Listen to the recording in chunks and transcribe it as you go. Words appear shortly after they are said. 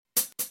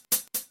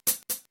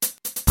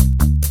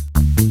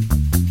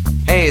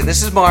Hey,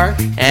 this is Mark.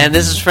 And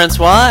this is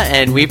Francois,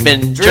 and we've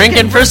been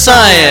drinking for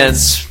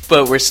science,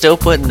 but we're still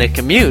putting the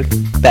commute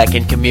back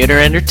in commuter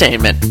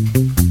entertainment.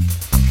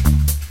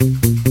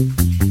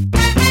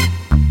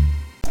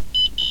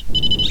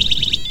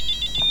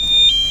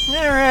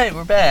 Alright,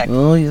 we're back.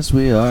 Oh, yes,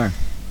 we are.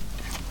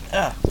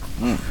 Oh,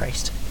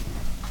 Christ.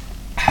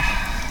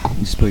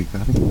 You spill your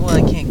coffee? Well,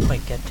 I can't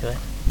quite get to it.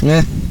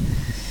 Yeah.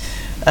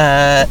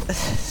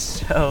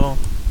 So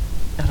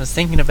I was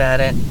thinking about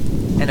it,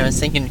 and I was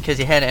thinking because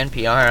you had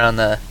NPR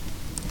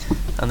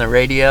on the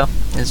radio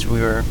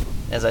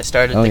as I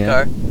started the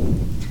car.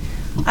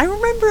 I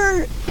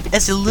remember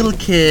as a little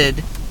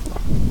kid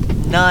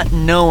not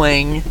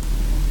knowing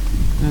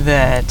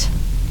that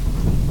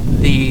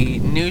the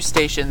news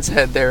stations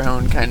had their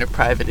own kind of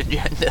private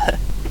agenda.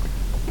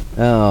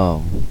 Oh,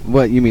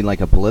 what, you mean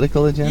like a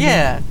political agenda?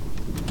 Yeah.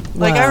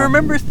 Like, I Wow.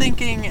 remember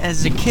thinking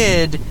as a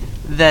kid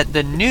that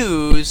the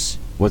news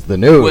Was the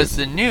news. was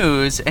the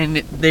news, and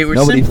they were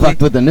Nobody simply,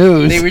 fucked with the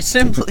news. They were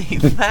simply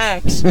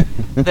facts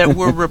that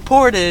were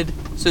reported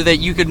so that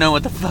you could know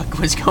what the fuck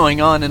was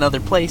going on in other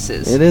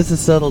places. It is a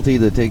subtlety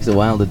that takes a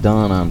while to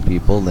dawn on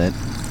people, that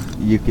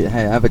you can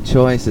have a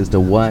choice as to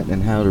what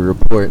and how to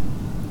report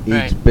each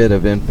Right. bit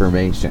of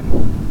information.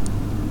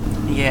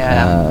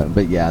 Yeah.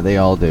 But yeah, they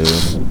all do.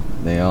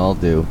 They all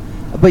do.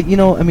 But you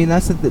know, I mean,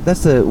 that's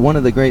one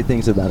of the great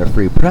things about a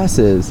free press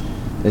is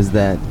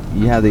that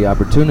you have the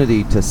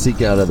opportunity to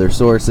seek out other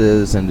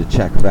sources and to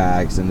check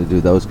facts and to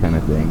do those kind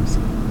of things.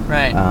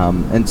 Right.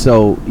 And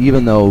so,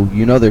 even though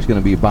you know there's going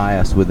to be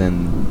bias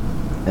within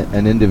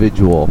an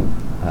individual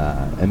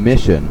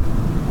emission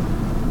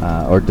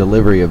or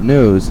delivery of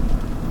news,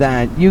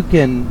 that you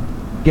can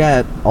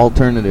get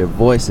alternative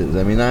voices.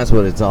 I mean, that's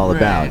what it's all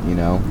about, you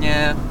know?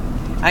 Yeah.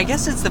 I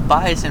guess it's the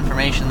biased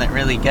information that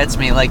really gets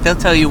me. Like, they'll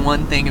tell you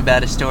one thing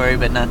about a story,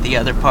 but not the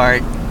other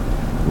part.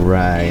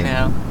 Right. You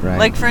know? Right.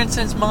 Like, for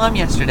instance, Mom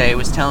yesterday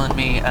was telling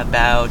me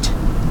about...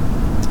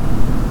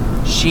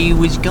 She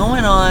was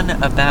going on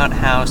about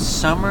how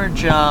summer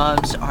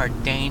jobs are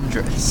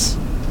dangerous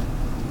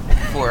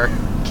for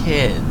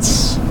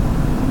kids.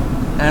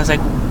 And I was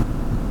like,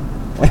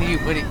 what do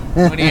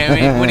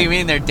you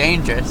mean they're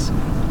dangerous?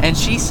 And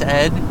she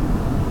said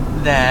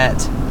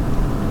that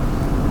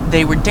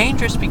they were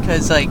dangerous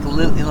because,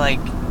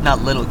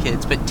 not little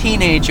kids, but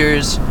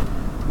teenagers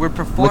were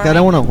performing... Look, I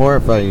don't want to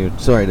horrify you.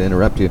 Sorry to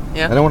interrupt you.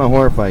 Yeah? I don't want to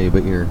horrify you,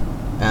 but your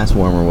ass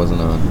warmer wasn't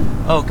on.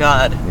 Oh,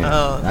 God. Yeah.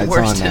 Oh, the It's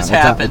worst on now. has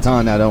happened. It's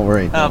on now, don't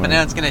worry. Oh, but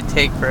now it's going to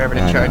take forever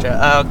to I charge know.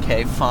 up.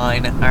 Okay,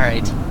 fine. All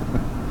right.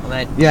 Well,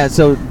 that... Yeah,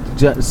 so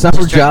summer Just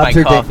drank jobs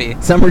my are coffee.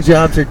 summer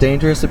jobs are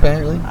dangerous,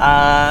 apparently.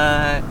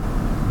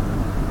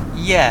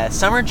 Yeah,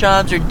 summer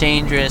jobs are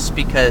dangerous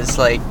because,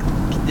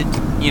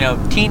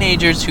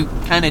 teenagers who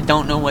kind of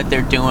don't know what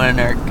they're doing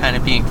are kind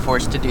of being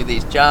forced to do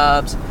these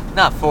jobs.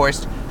 Not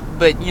forced,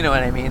 but you know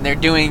what I mean.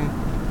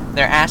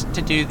 They're asked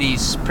to do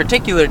these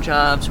particular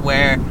jobs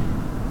where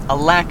a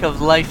lack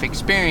of life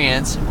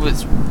experience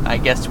was, I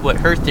guess what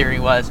her theory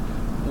was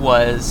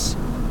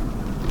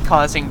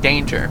causing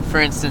danger. For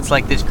instance,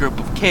 like this group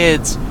of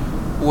kids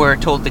were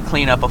told to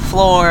clean up a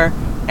floor,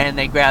 and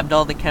they grabbed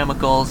all the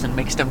chemicals and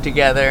mixed them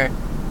together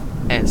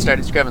and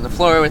started scrubbing the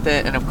floor with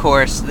it, and of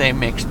course they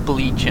mixed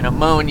bleach and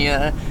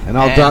ammonia. And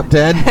all dropped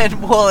dead?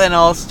 And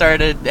all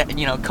started,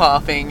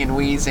 coughing and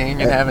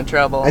wheezing and having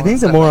trouble. I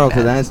think the moral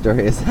to that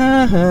story is,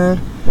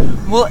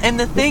 Well, and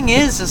the thing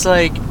is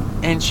like,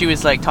 and she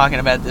was like talking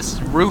about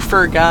this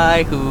roofer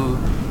guy who,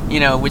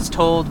 was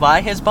told by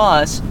his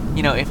boss,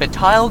 if a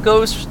tile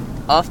goes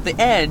off the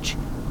edge,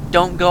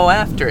 don't go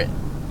after it.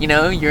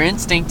 Your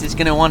instinct is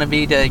going to want to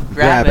be to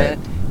grab it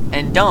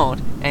and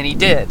don't, and he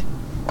did.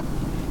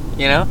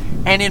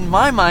 And in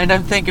my mind,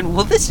 I'm thinking,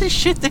 well, this is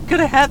shit that could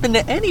have happened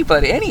to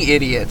anybody, any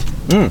idiot.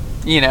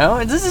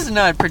 And this is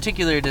not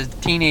particular to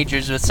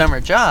teenagers with summer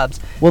jobs.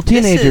 Well,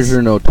 teenagers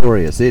are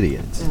notorious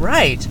idiots.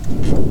 Right.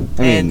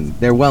 I mean,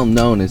 they're well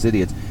known as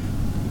idiots.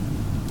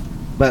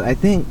 But I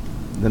think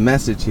the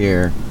message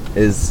here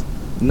is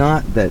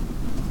not that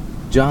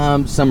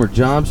summer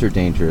jobs are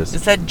dangerous.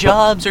 It's that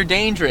jobs are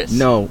dangerous.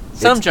 No.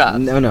 Some jobs.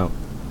 No.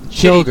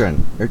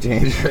 Children are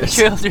dangerous.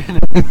 Children.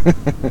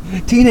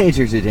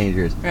 Teenagers are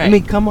dangerous. Right. I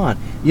mean, come on.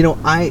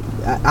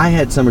 I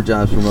had summer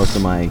jobs for most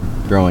of my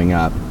growing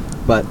up,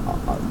 but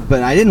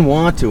I didn't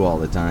want to all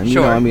the time.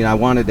 Sure. I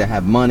wanted to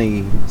have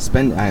money.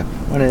 I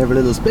wanted to have a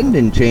little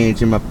spending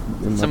change in my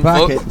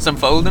pocket. Some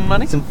folding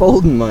money? Some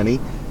folding money.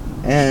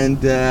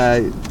 And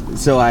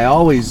so I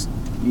always,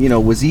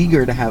 was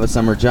eager to have a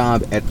summer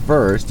job at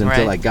first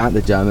until I got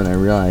the job and I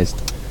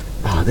realized,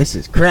 oh, this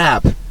is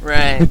crap.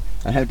 Right.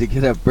 I have to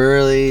get up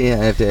early.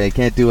 I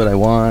can't do what I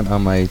want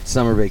on my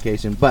summer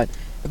vacation. But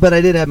I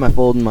did have my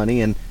folding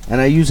money, and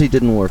I usually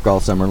didn't work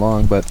all summer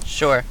long. But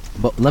Sure.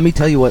 But let me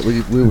tell you what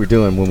we were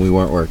doing when we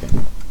weren't working.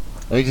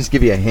 Let me just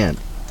give you a hint.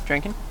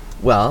 Drinking?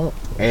 Well,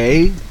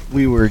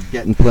 we were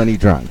getting plenty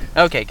drunk.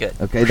 Okay, good.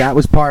 Okay, that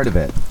was part of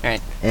it. All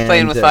right. And,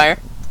 Playing with fire?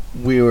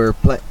 We were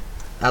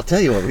I'll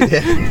tell you what we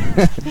did.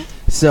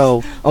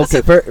 So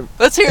okay,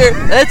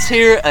 Let's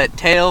hear a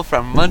tale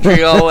from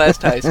Montreal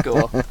West High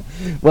School.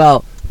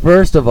 well,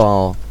 first of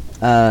all,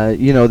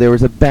 there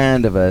was a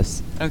band of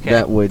us Okay.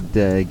 that would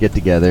get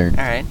together.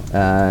 All right.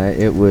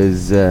 It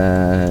was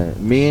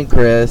me and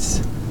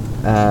Chris,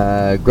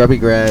 Grubby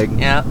Greg,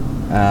 Yeah.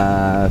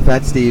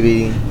 Fat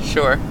Stevie.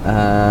 Sure.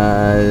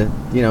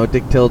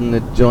 Dick Tilden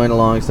would join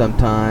along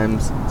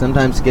sometimes.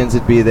 Sometimes Skins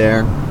would be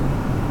there.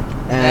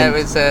 That And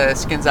was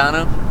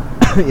Skinzano.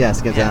 yeah,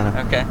 Skinzano.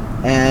 Yeah, okay.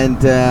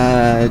 And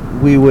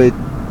we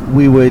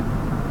would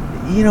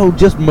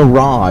just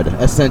maraud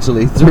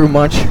essentially through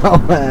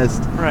Montreal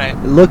West, Right.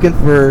 looking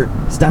for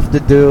stuff to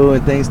do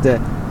and things to,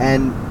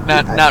 and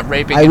Not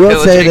raping. I and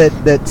will say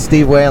pillaging. that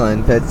Steve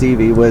Whalen, Fat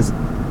Stevie, was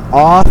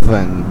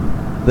often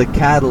the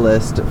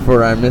catalyst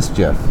for our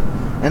mischief.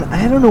 And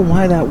I don't know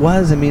why that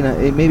was. I mean,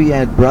 maybe he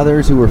had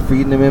brothers who were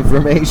feeding him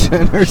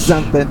information or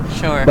something.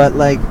 Sure. But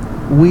like,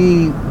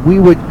 we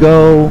would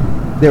go.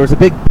 There was a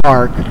big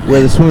park where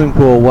the swimming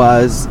pool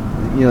was.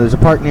 There's a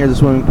park near the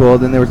swimming pool.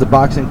 Then there was the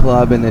boxing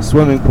club and the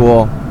swimming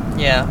pool,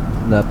 Yeah.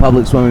 the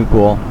public swimming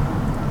pool,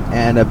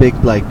 and a big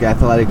like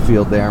athletic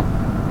field there.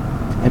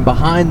 And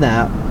behind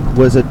that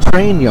was a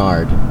train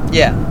yard.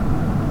 Yeah.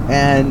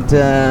 And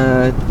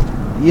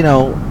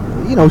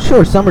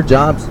sure, summer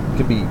jobs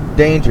can be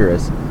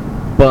dangerous,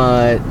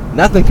 but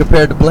nothing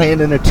compared to playing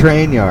in a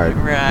train yard,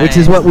 Right. which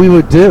is what we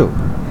would do.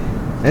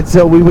 And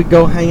so we would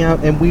go hang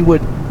out, and we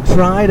would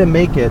try to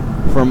make it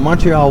from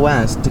Montreal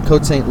West to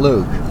Côte Saint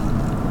Luc,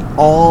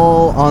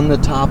 all on the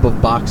top of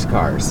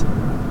boxcars,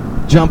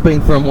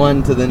 jumping from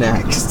one to the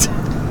next.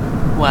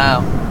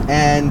 Wow.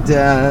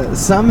 And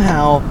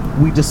somehow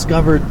we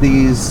discovered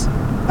these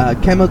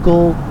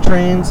chemical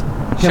trains,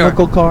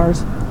 chemical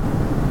cars.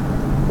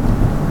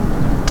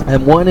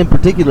 And one in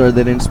particular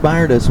that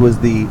inspired us was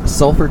the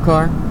sulfur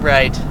car,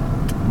 Right.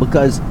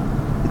 because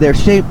they're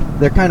shaped,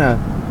 they're kind of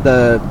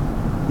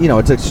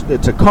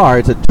it's a car,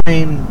 it's a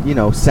train,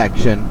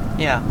 section.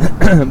 Yeah.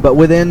 But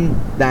within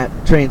that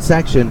train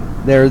section,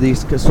 there are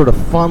these sort of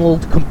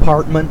funneled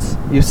compartments.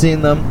 You've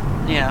seen them.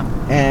 Yeah.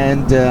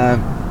 And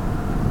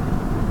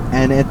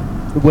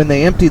when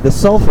they emptied the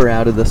sulfur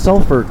out of the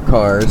sulfur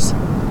cars,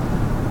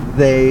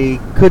 they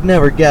could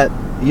never get,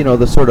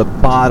 the sort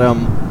of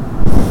bottom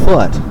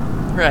foot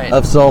Right.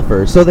 of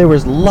sulfur. So there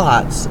was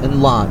lots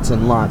and lots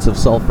and lots of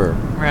sulfur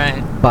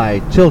Right. by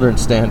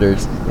children's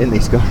standards in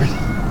these cars.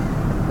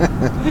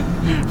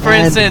 For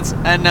instance,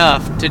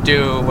 enough to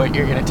do what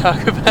you're going to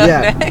talk about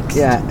next.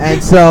 Yeah,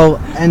 and so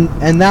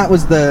and that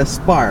was the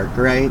spark,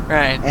 right?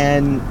 Right.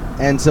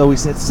 And so we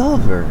said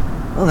sulfur.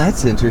 Oh,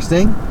 that's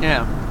interesting.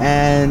 Yeah.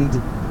 And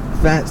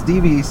Fat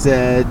Stevie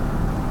said,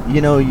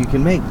 you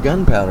can make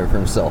gunpowder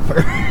from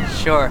sulfur.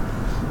 Sure.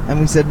 And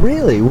we said,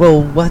 really?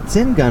 Well, what's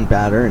in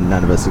gunpowder? And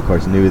none of us, of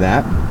course, knew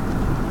that.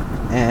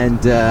 And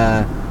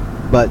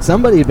but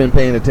somebody had been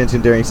paying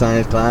attention during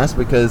science class,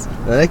 because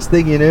the next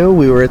thing you knew,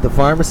 we were at the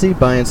pharmacy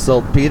buying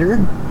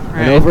saltpeter,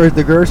 and over at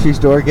the grocery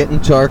store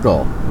getting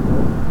charcoal.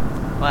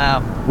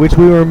 Wow. Which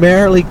we were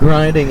merrily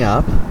grinding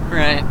up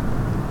Right.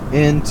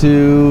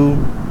 into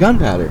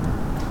gunpowder.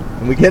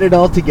 And we get it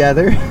all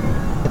together.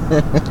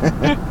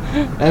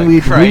 and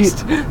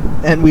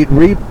we'd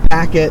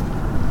repack it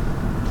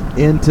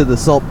into the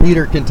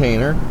saltpeter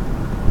container.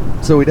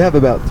 So we'd have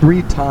about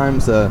 3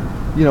 times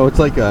it's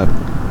like a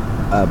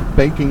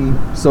baking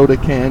soda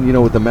can,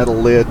 with the metal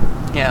lid,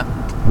 Yeah.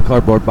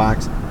 cardboard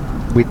box.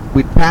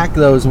 We'd pack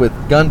those with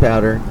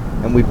gunpowder,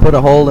 and we'd put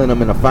a hole in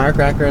them and a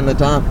firecracker in the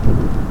top,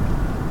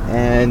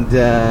 and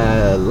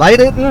light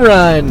it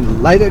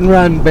and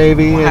run,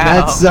 baby. Wow. And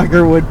that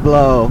sucker would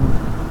blow.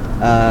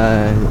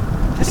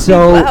 That's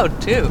So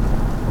loud too.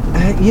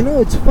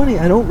 it's funny.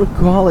 I don't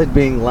recall it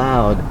being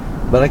loud,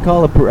 but I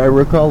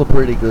recall a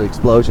pretty good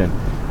explosion.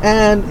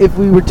 And if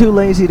we were too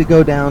lazy to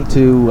go down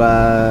to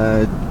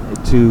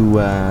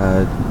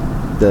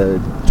the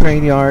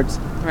train yards,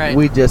 Right.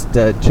 we just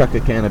chuck a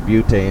can of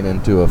butane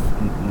into a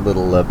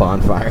little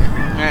bonfire.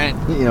 Right.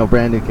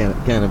 Brand new can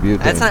of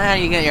butane. That's not how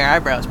you get your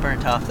eyebrows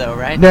burnt off, though,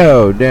 right?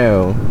 No.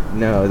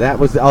 That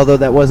was, although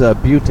that was a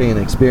butane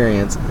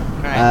experience.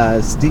 Right.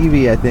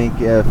 Stevie, I think,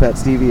 Fat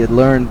Stevie had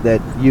learned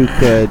that you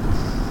could,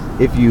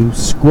 if you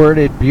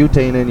squirted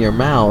butane in your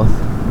mouth,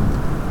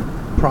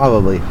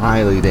 probably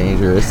highly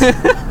dangerous.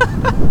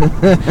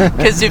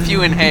 Because if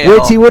you inhale.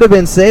 Which he would have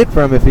been saved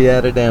from if he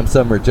had a damn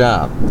summer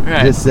job.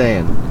 Right. Just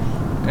saying.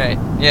 Right.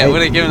 Yeah, it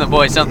would have given the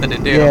boy something to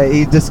do. Yeah,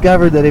 he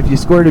discovered that if you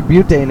squirted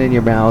butane in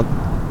your mouth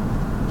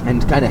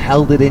and kind of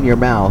held it in your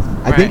mouth,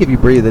 I think Right. if you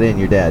breathe it in,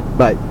 you're dead.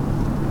 But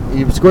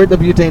you squirt the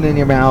butane in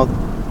your mouth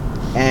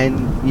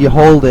and you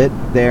hold it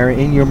there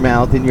in your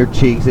mouth, in your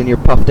cheeks, in your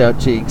puffed out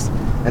cheeks,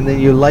 and then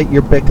you light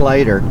your Bic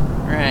lighter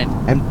Right.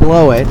 and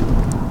blow it.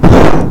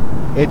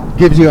 It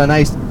gives you a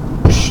nice,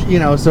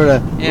 sort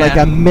of Yeah. like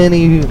a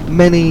mini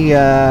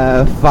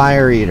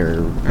fire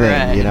eater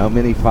thing, Right.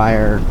 mini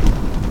fire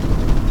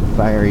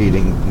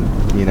eating,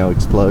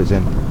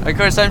 explosion. Of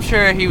course, I'm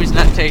sure he was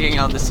not taking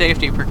all the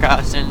safety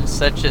precautions,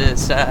 such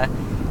as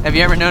Have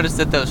you ever noticed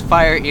that those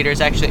fire eaters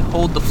actually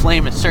hold the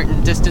flame a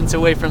certain distance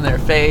away from their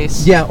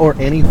face? Yeah, or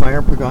any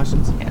fire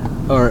precautions. Yeah.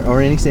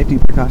 Or any safety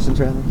precautions,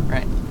 rather.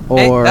 Right.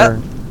 Or...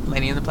 Hey,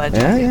 Lady in the Plaid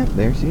Jacket. Yeah,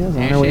 there she is,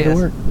 on There her she way to is.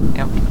 work.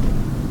 Yep.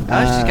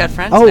 She's got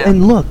friends Oh, now.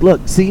 and look,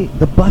 see,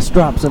 the bus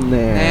drops them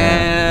there.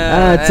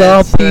 Yeah, It's all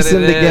that's what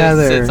piecing it is.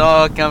 together. It's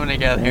all coming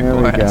together There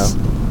for we us.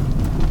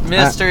 go.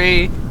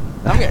 Mystery.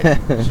 Okay.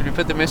 Should we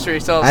put the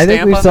mystery solved I stamp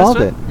think we on solved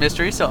this it. one?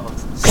 Mystery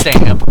solved.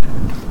 Stamp.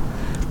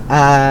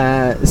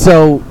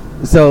 So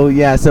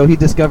he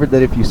discovered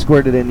that if you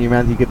squirted it in your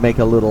mouth, you could make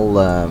a little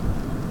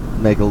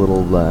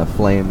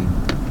flame,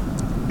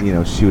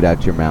 shoot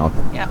out your mouth.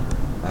 Yeah.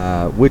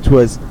 Which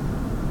was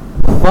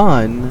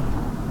fun,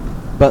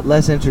 but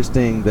less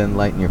interesting than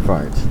lighting your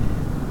farts.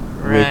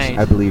 Right. Which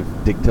I believe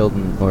Dick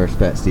Tilden or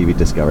Fat Stevie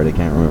discovered. I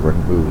can't remember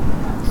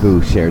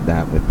who shared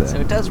that with the. So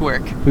it does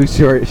work. Who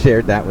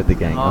shared that with the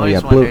gang?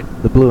 Always the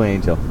wondered. Blue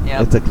Angel.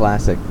 Yep. It's a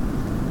classic,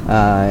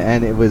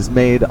 and it was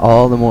made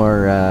all the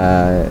more,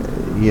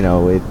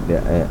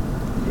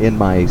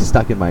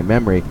 stuck in my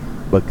memory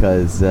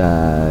because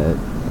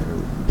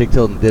Dick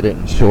Tilden did it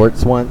in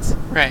shorts once,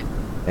 Right.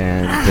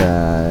 and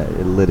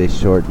it lit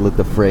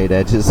the frayed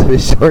edges of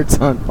his shorts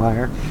on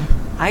fire.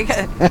 I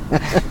got.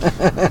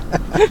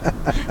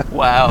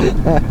 Wow.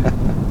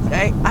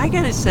 I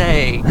gotta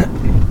say.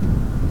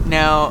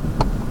 Now,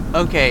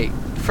 okay.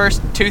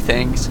 First, two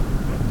things.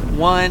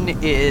 One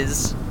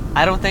is,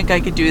 I don't think I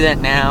could do that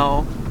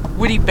now.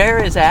 Would he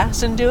bare his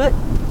ass and do it?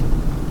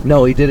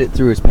 No, he did it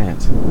through his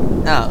pants.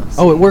 No.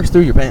 Oh, it works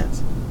through your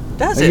pants.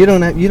 Does it? You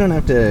don't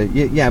have to.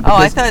 Yeah. Oh,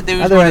 I thought there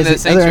was one of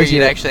those things where you'd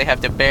you're- actually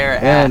have to bare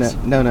Yeah, ass.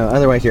 no.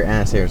 Otherwise, your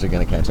ass hairs are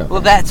going to catch up.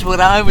 Well, that's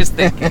what I was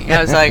thinking. I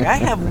was like, I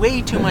have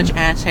way too much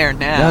ass hair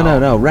now.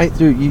 No. Right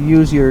through. You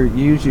use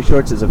your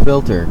shorts as a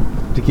filter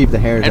to keep the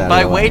hairs And out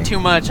by of the way way. too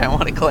much, I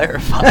want to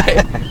clarify.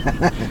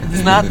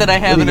 It's not that I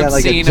have What, an you got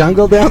obscene. like a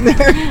jungle down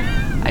there?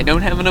 I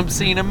don't have an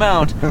obscene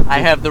amount. I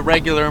have the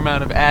regular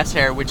amount of ass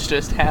hair, which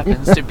just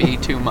happens to be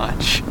too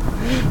much.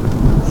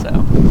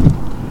 So,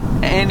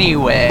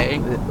 anyway,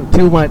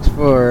 Too much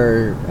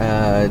for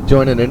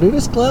joining a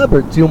nudist club,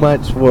 or too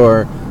much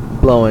for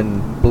blowing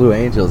Blue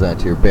Angels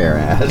out your bare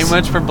ass? too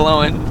much for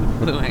blowing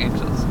Blue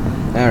Angels.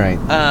 All right.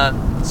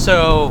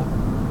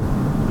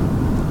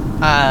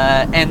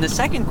 And the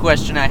second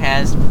question I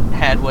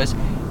had was,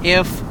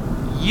 if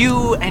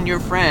you and your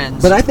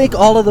friends. But I think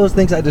all of those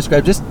things I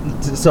described, just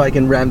so I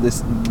can ram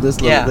this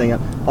little thing up,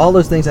 all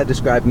those things I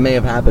described may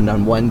have happened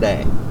on one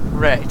day.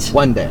 Right.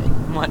 One day.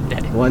 One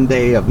day. One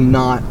day of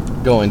not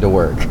going to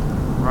work.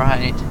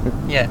 Right.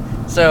 Yeah.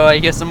 So I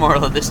guess the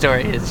moral of the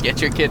story is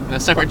get your kid in a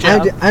summer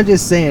job. I'm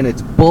just saying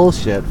it's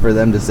bullshit for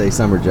them to say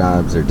summer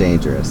jobs are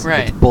dangerous.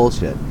 Right. It's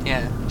bullshit.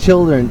 Yeah.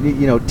 Children,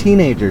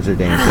 teenagers are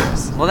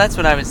dangerous. Well, that's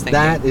what I was thinking.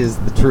 That is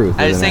the truth.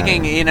 I of was the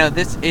thinking, matter.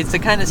 it's the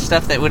kind of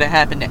stuff that would have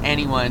happened to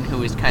anyone who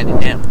was kind of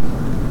dim.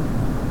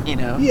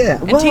 Yeah,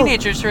 And well,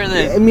 teenagers for I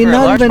a mean,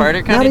 not large even, part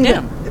are not kind of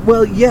even- dim.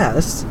 Well,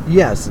 yes,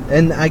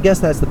 and I guess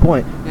that's the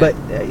point. Yeah. But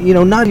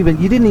not even,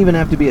 you didn't even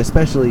have to be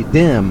especially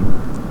dim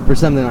for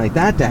something like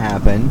that to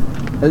happen.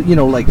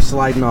 Like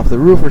sliding off the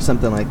roof or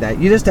something like that.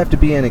 You just have to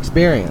be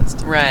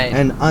inexperienced Right.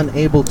 and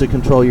unable to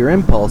control your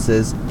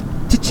impulses.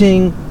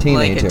 Cha-ching,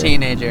 teenager. Like a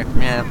teenager.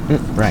 Yeah.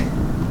 Right.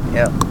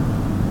 Yep.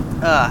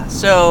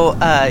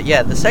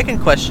 The second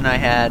question I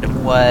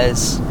had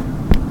was,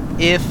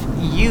 if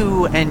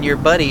you and your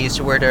buddies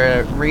were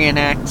to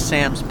reenact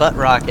Sam's butt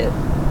rocket,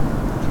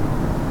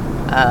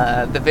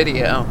 the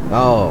video,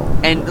 Oh.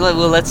 and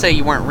let's say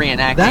you weren't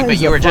reenacting, That but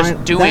is you the were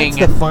just doing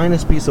That's the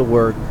finest piece of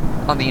work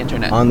on the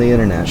internet. on the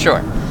internet.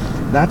 Sure.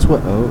 That's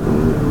what.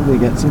 Oh, we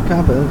got some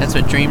coppers. That's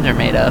what dreams are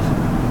made of.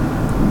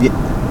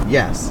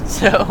 Yes.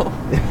 So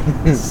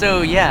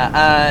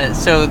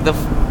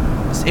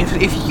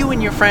if you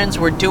and your friends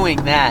were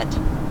doing that,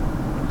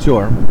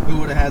 Sure. Who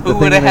would have had who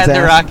would have had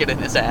the rocket in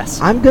his ass?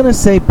 I'm gonna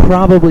say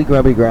probably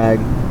Grubby Greg.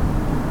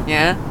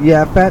 Yeah.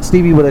 Yeah, Fat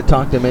Stevie would have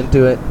talked him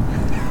into it.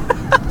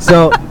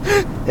 So,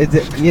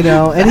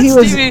 and he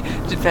was.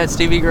 Did Fat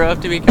Stevie grow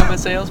up to become a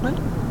salesman?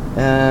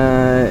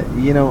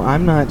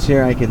 I'm not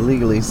sure I can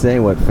legally say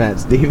what Fat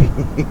Stevie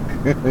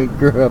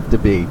grew up to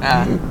be.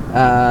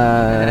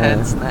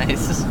 That's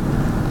nice.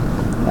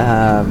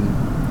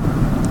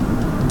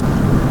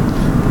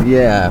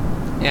 Yeah.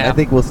 Yeah. I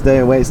think we'll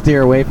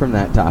steer away from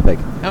that topic.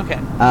 Okay.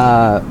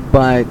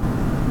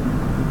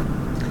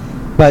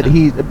 But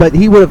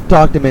he would have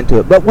talked him into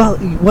it. But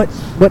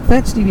what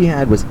Fat Stevie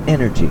had was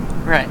energy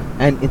Right.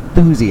 and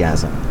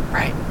enthusiasm.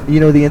 Right.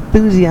 The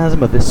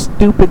enthusiasm of a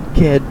stupid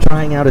kid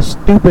trying out a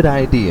stupid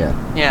idea,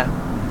 Yeah.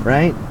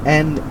 right?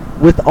 And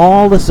with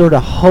all the sort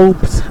of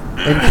hopes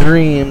and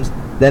dreams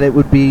that it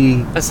would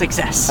be A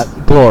success.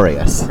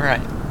 glorious. Right.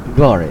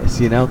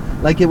 Glorious,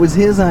 like it was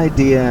his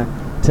idea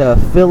to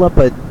fill up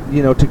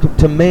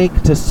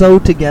to sew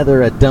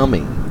together a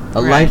dummy,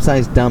 a Right.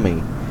 life-size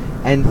dummy,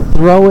 and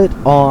throw it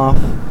off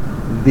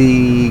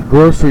the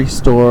grocery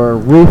store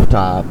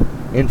rooftop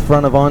in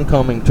front of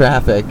oncoming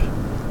traffic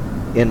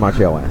in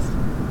Montreal West.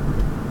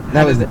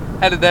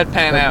 How did that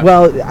pan out?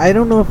 Well, I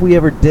don't know if we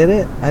ever did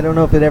it. I don't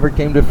know if it ever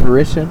came to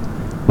fruition,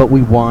 but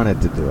we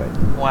wanted to do it.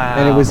 Wow.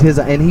 And it was his,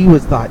 and he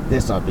was thought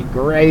this would be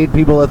great.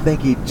 People would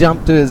think he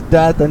jumped to his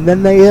death, and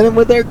then they hit him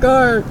with their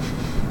car.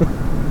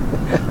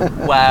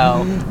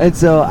 Wow. And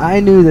so I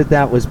knew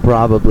that was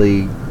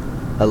probably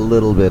a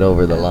little bit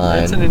over the line.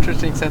 That's an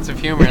interesting sense of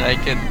humor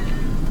that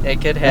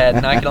kid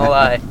had, not gonna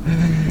lie.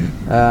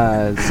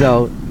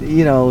 So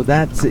he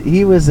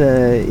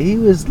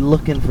was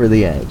looking for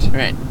the edge.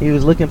 Right. He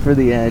was looking for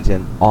the edge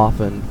and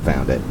often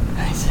found it.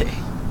 I see.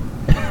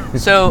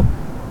 So,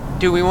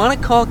 do we want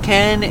to call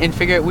Ken and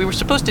figure out? We were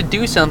supposed to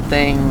do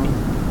something.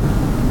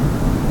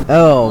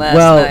 Oh, last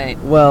night.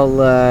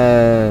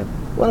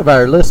 One of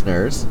our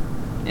listeners.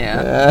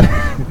 Yeah.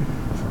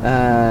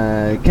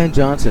 Ken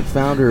Johnson,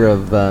 founder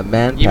of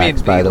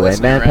Manpacks, by the way,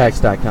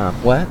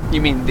 manpacks.com. What?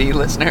 You mean the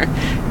listener?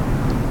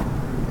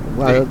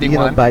 Well, The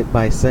one?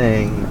 by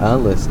saying a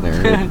listener,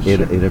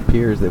 it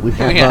appears that we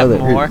have We have others.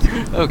 more.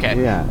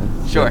 Okay. Yeah.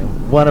 Sure. So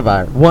one of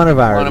our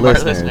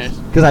listeners.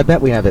 Because I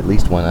bet we have at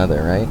least one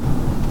other, right?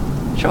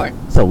 Sure.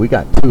 So we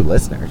got 2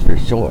 listeners for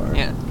sure.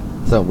 Yeah.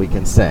 So we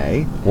can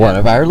say one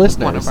of our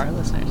listeners. One of our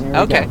listeners. There we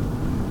Okay. go.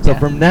 So Yeah.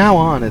 from now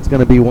on, it's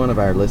going to be one of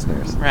our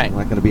listeners. Right.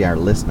 Not going to be our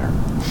listener.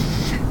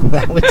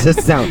 That would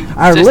just sound.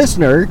 Our Just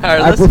listener,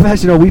 our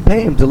professional, we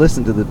pay him to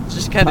listen to the.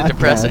 Just kind of podcast.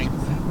 depressing.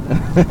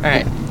 All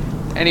right.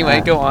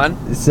 Anyway, go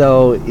on.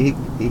 So he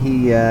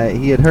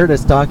had heard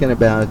us talking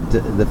about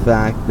the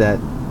fact that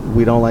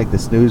we don't like the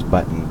snooze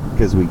button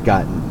because we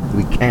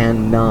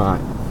cannot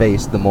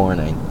face the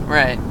morning.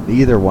 Right.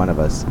 Either one of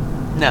us.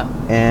 No.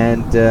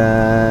 And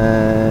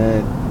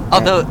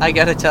Although I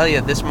gotta tell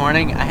you, this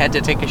morning I had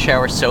to take a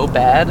shower so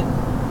bad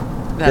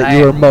that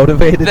you were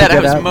motivated to get I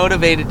was up?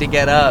 motivated to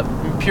get up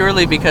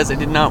purely because I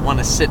did not want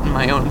to sit in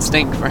my own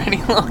stink for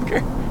any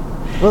longer.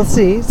 Well,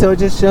 see, so it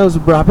just shows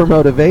proper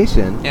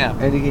motivation. Yeah.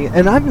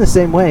 And I'm the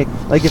same way.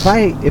 Like if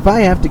I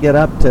have to get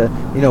up to,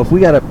 if we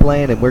got a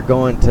plane and we're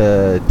going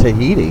to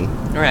Tahiti.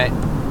 Right.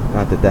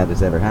 Not that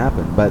has ever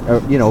happened, but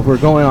if we're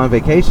going on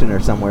vacation or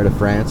somewhere to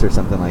France or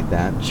something like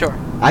that. Sure.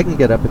 I can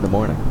get up in the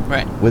morning.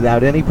 Right.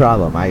 Without any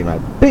problem. I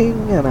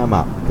bing and I'm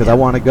up because I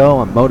want to go.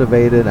 I'm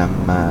motivated.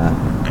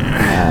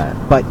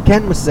 But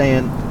Ken was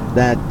saying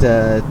that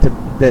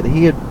that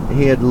he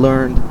had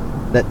learned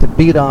that to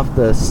beat off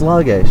the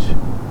sluggish,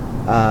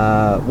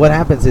 what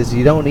happens is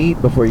you don't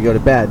eat before you go to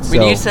bed.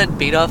 When you said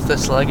beat off the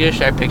sluggish,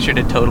 I pictured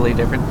a totally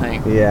different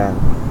thing. Yeah.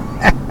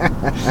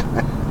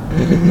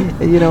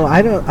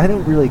 I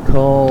don't really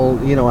call.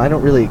 I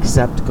don't really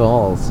accept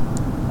calls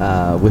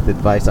with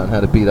advice on how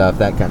to beat off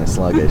that kind of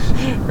sluggish.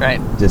 Right.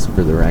 Just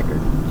for the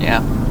record.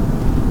 Yeah.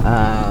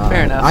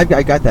 Fair enough.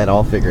 I got that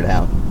all figured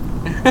out.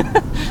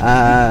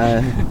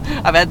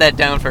 I've had that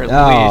down for at least.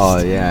 Oh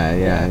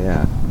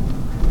yeah.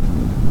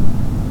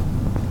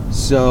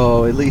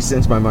 So at least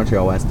since my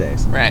Montreal West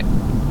days. Right.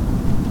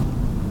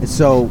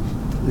 So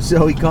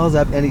he calls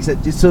up and he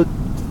said,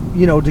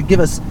 to give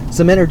us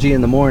some energy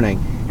in the morning.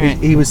 Right.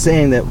 He was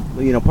saying that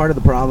part of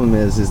the problem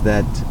is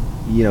that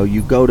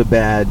you go to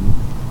bed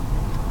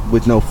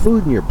with no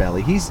food in your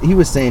belly. He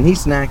was saying he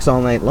snacks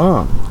all night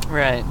long.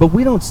 Right. But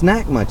we don't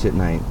snack much at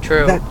night.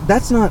 True.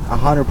 That's not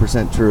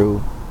 100%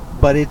 true,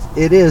 but it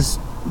is.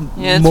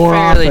 Yeah, it's more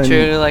fairly often,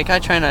 true. Like I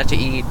try not to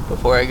eat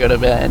before I go to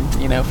bed.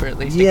 For at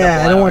least a couple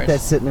I don't want hours. that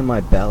sitting in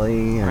my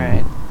belly.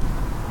 Right.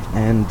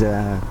 And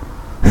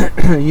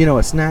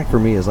a snack for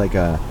me is like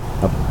a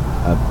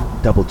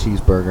double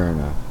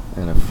cheeseburger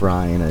and a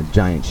fry and a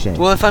giant shake.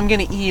 Well, if I'm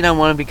gonna eat, I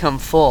want to become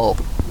full.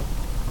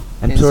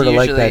 I'm It's sort of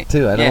like usually- that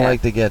too. I don't yeah.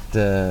 like to get.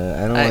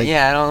 I don't like.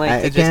 Yeah, I don't like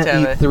I to just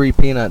can't have eat 3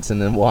 peanuts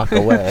and then walk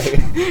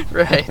away.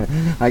 Right.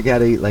 I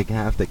gotta eat like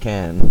half the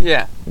can.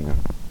 Yeah. Yeah.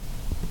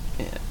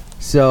 Yeah.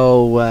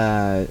 So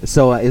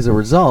as a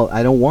result,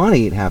 I don't want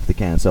to eat half the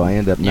can. So I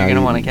end up. You're not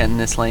gonna want to eating. get in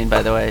this lane,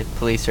 by the way.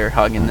 Police are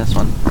hogging this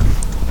one.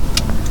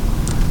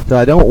 So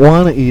I don't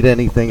want to eat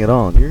anything at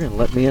all. You're gonna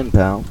let me in,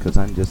 pal, because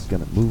I'm just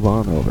gonna move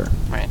on over.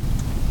 Right.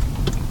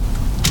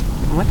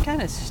 What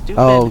kind of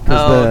stupid? Oh,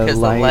 because the the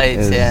light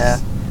lights. Yeah.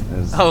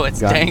 has Oh, it's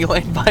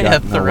dangling by a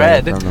gotten away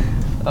thread. from them.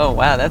 Oh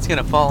wow, that's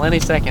gonna fall any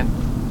second.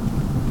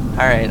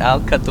 All right, I'll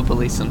cut the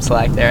police some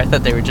slack there. I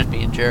thought they were just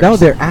being jerks. No,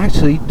 they're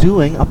actually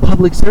doing a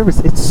public service.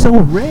 It's so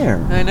rare.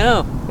 I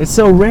know. It's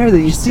so rare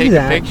that you see Take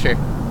that. a picture.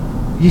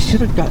 You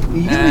should have got.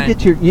 You gotta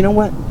get your. You know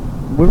what?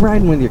 We're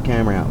riding with your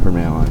camera out from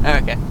now on.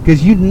 Okay.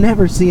 Because you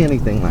never see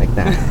anything like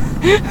that.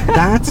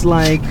 That's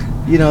like.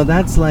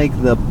 That's like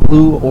the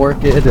blue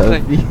orchid of,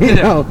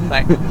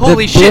 Like, that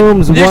holy shit!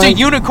 blooms There's a once-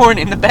 unicorn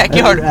in the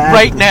backyard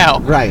right now.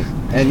 Right,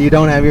 and you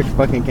don't have your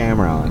fucking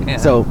camera on. Yeah.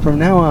 So from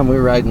now on,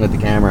 we're riding with the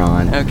camera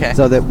on. Okay.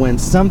 So that when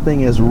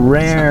something is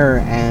rare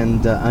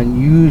and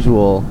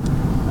unusual,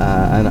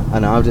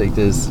 an object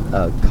is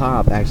a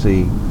cop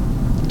actually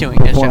Doing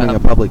his performing a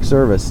job. public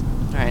service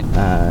Right.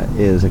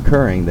 is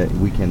occurring, that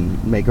we can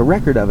make a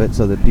record of it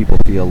so that people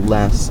feel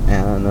less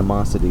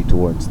animosity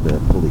towards the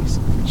police.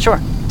 Sure.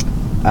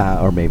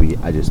 Or maybe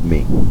just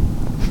me.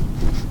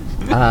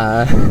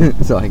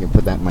 So I can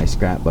put that in my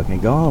scrapbook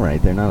and go, all right,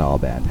 they're not all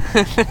bad.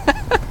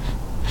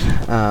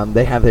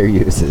 They have their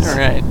uses. All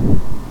right.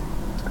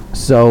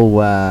 So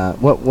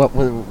what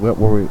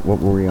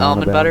were we on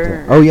Almond about?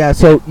 butter? Oh yeah.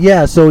 So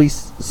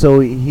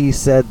he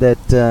said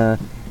that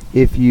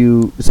if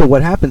you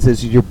what happens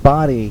is your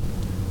body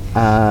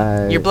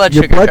Your blood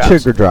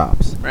sugar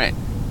drops. Right.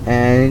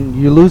 And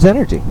you lose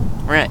energy.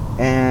 Right.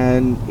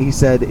 And he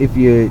said if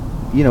you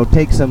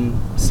take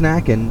some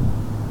snacking,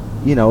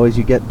 as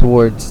you get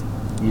towards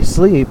your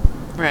sleep,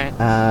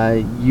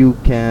 right. You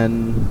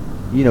can,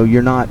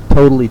 you're not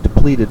totally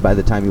depleted by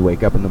the time you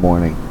wake up in the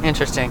morning.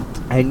 Interesting.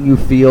 And you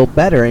feel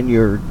better, and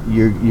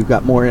you've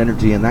got more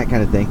energy and that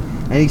kind of thing.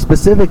 And he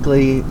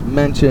specifically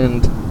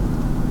mentioned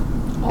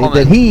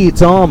that he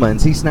eats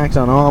almonds. He snacks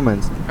on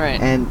almonds. Right.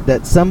 And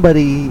that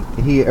somebody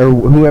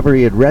whoever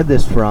he had read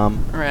this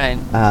from. Right.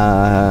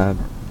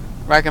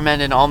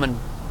 Recommended almond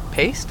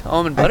paste,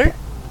 almond butter.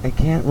 I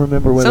can't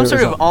remember whether some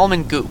sort of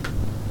almond goop.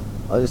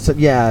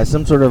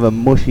 Some sort of a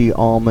mushy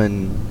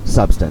almond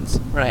substance.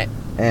 Right.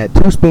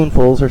 2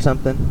 spoonfuls or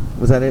something.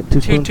 Was that it?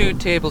 2 spoonfuls? 2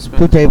 tablespoons.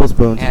 2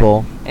 tablespoons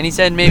full. And he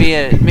said maybe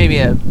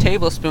a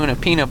tablespoon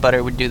of peanut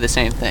butter would do the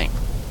same thing.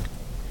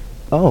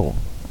 Oh,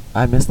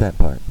 I missed that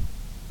part.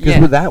 Because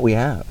Yeah. with that we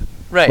have.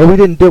 Right. Well, we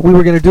didn't do. We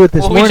were going to do it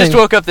this morning. We just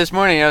woke up this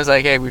morning. And I was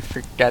like, hey, we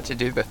forgot to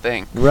do the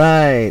thing.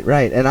 Right.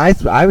 And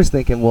I was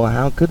thinking, well,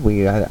 how could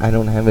we? I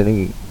don't have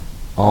any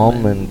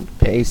almond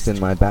paste in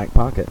my back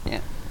pocket. Yeah.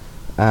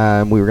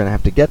 We were going to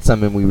have to get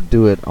some, and we would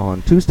do it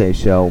on Tuesday's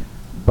show.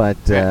 But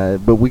Right.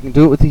 but we can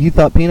do it with. You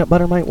thought peanut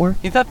butter might work?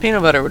 He thought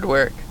peanut butter would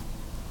work.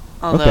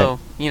 Although,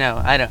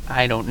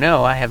 I don't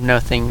know. I have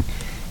nothing.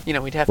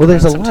 We'd have to Well,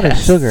 there's a run some lot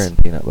tests. of sugar in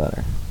peanut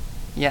butter.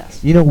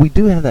 Yes. We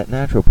do have that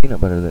natural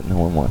peanut butter that no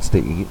one wants to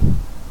eat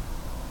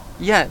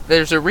Yeah,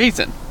 there's a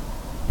reason.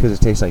 because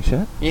it tastes like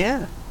shit.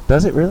 Yeah.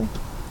 Does it really?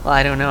 Well,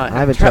 I don't know. I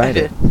haven't tried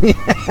it.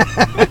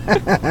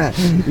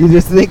 You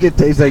just think it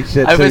tastes like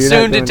shit. I've so you're not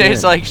assumed going it near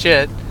tastes like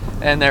shit,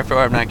 and therefore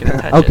I'm not going to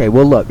touch it. Okay,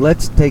 well look,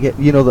 let's take it.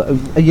 You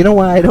know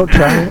why I don't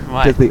try it?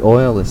 Why? Because the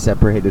oil is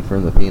separated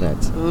from the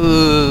peanuts.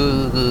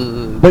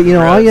 Ooh. But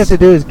all you have to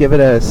gross. do is give it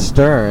a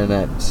stir, and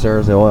that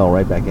stirs the oil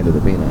right back into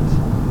the peanuts.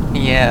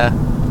 Yeah.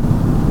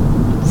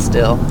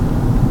 Still.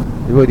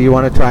 Well, do you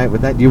want to try it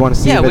with that? Do you want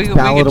to see if we it's can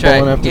palatable try.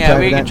 enough to Yeah, try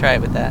we with can that? try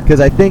it with that.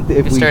 Because I think that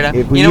if we Start out.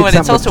 if we You know eat what?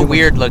 It's something also too much-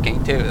 weird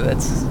looking too.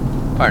 That's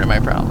part of my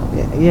problem.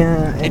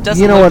 Yeah. It doesn't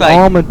You know look what? like-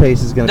 Almond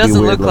paste is going It to be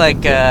doesn't weird look like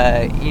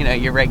looking, too.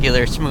 your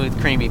regular smooth,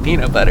 creamy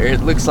peanut butter.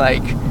 It looks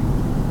like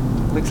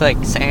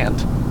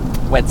sand,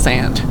 wet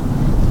sand.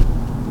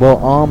 Well,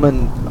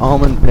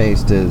 almond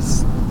paste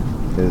is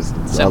a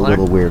Similar?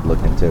 little weird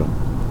looking too.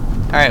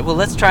 All right. Well,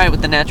 let's try it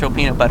with the natural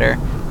peanut butter.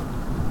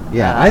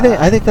 Yeah, I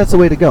think that's the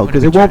way to go what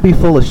because do we it won't try? be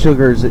full of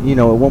sugars. It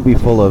won't be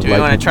full of. Do we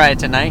want to try it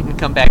tonight and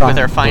come back with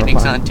our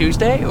findings on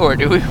Tuesday, or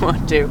do we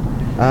want to?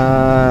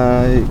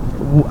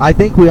 I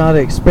think we ought to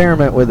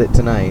experiment with it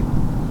tonight.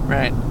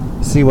 Right.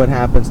 See what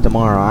happens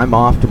tomorrow. I'm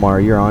off tomorrow.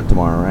 You're on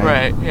tomorrow, right?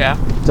 Right. Yeah.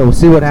 So we'll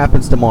see what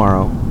happens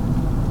tomorrow,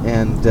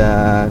 and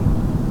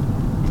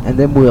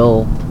then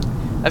we'll.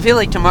 I feel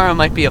like tomorrow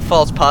might be a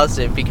false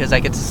positive because I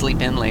get to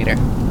sleep in later.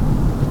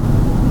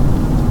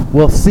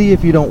 We'll see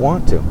if you don't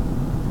want to.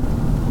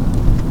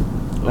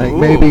 Like Ooh.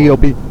 maybe you'll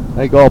be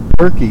like all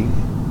perky,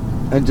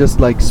 and just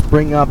like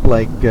spring up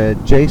like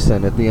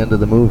Jason at the end of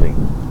the movie.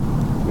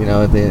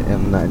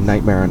 In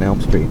Nightmare on Elm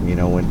Street.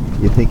 When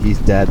you think he's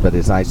dead, but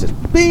his eyes just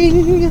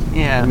bing.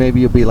 Yeah. And maybe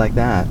you'll be like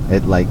that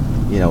at 8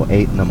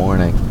 in the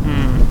morning,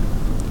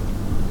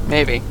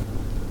 Maybe.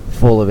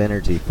 full of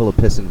energy, full of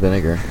piss and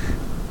vinegar,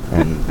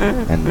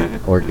 and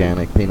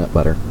organic peanut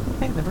butter.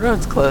 Hey, the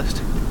road's closed.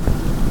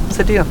 What's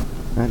the deal?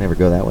 I never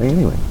go that way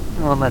anyway.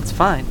 Well, that's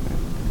fine.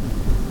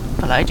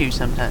 But I do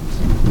sometimes.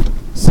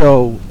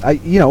 So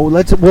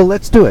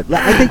let's do it.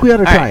 I think we ought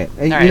to All try right.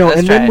 it. All right, let's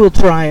and try then it. we'll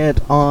try it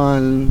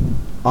on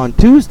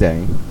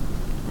Tuesday.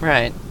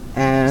 Right.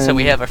 And So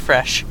we have a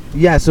fresh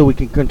so we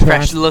can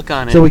contrast. look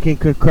on it. So we can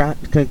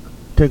contrast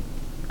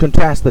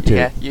the two.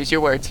 Yeah, use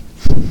your words.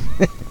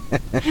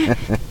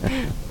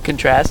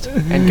 Contrast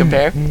and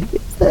compare.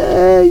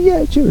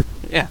 Yeah, sure.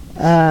 Yeah.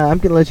 I'm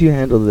gonna let you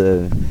handle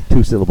the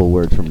 2-syllable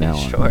words from now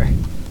on. Sure.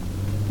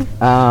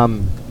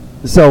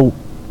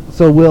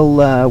 So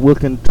we'll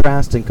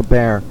contrast and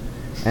compare,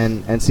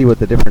 and see what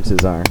the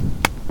differences are.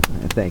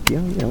 Thank you.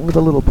 With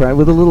a little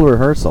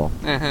rehearsal,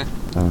 Uh-huh.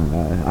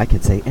 I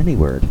could say any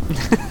word.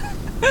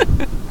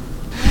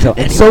 So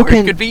Any so word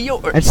can could be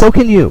yours. and so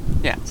can you.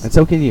 Yes. And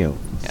so can you.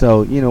 Yeah.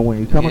 So when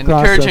you come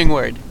across Encouraging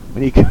word.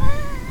 when you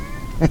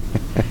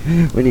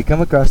when you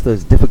come across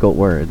those difficult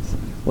words.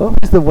 What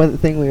was the one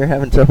thing we were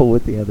having trouble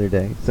with the other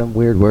day? Some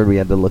weird word we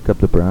had to look up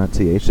the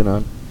pronunciation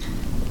on.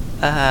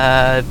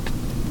 I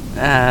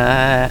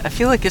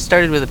feel like it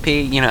started with a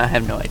P. I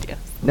have no idea.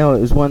 No,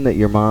 it was one that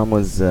your mom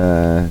was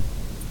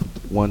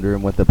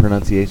wondering what the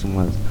pronunciation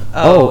was.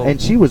 Oh.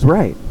 And she was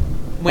right.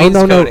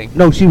 Wainscoting.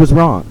 No, she was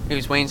wrong. It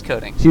was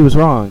wainscoting. She was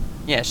wrong.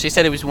 Yeah, she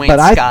said it was But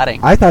wainscoting.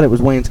 I thought it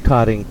was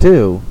wainscoting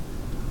too,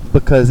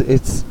 because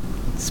it's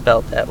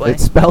Spelled that way.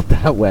 spelled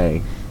that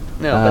way.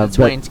 No, but it's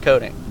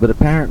wainscoting. But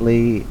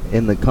apparently,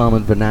 in the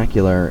common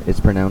vernacular, it's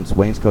pronounced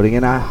wainscoting.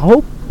 And I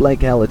hope,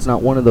 like hell, it's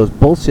not one of those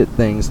bullshit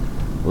things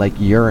like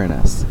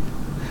Uranus.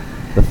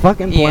 The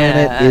fucking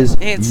planet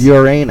is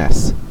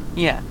Uranus.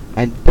 Yeah.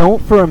 And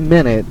don't for a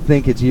minute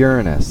think it's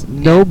Uranus.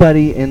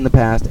 Nobody in the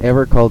past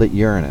ever called it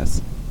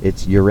Uranus.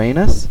 It's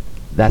Uranus.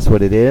 That's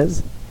what it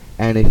is.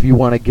 And if you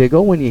want to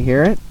giggle when you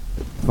hear it,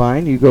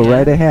 fine, you go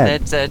right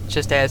ahead. That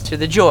just adds to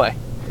the joy.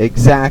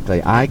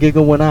 Exactly. I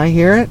giggle when I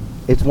hear it.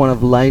 It's one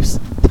of life's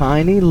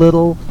tiny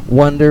little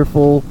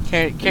wonderful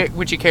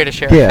would you care to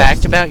share gifts. a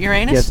fact about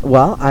Uranus? Yes.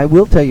 Well, I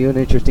will tell you an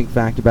interesting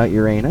fact about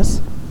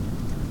Uranus.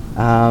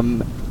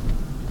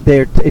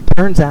 It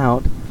turns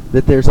out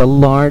that there's a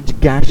large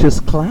gaseous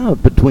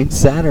cloud between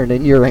Saturn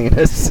and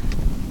Uranus.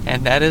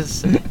 And that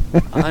is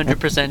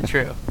 100%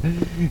 true.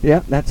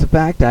 Yep, that's a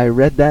fact. I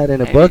read that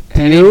in a book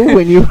to you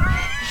when you...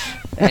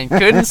 and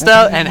couldn't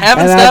stop, and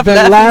haven't and stopped I've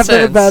been laughing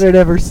since. about it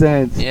ever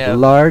since. Yep.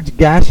 Large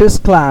gaseous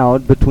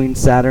cloud between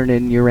Saturn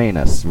and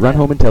Uranus. Run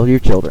home and tell your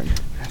children.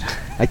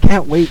 I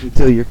can't wait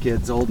until your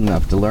kid's old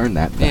enough to learn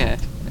that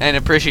fact. Yeah, and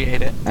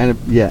appreciate it. And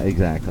yeah,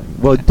 exactly.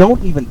 Well,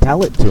 don't even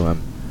tell it to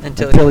him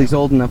until he's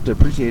old enough to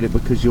appreciate it,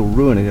 because you'll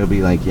ruin it. He'll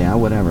be like, yeah,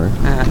 whatever.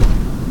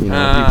 You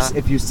know,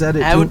 if you said it,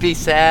 that would be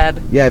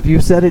sad. Yeah, if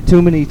you said it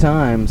too many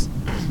times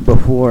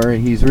before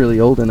he's really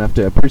old enough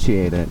to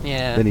appreciate it,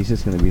 then he's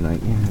just gonna be like,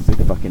 yeah,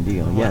 big fucking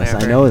deal. Whatever. Yes,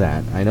 I know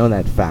that. I know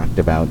that fact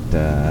about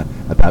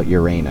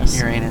Uranus.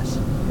 Uranus.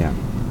 Yeah.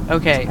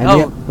 Okay.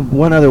 And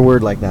one other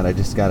word like that, I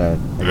gotta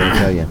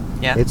tell you.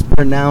 Yeah. It's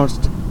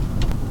pronounced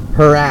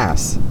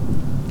harass.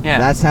 Yeah.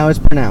 That's how it's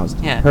pronounced.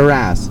 Yeah.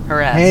 Harass.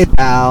 Harass. Hey,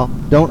 pal,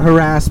 don't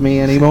harass me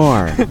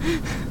anymore.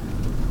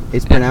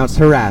 It's pronounced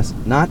harass,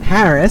 not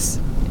Harris.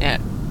 Yeah.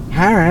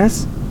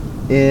 Harris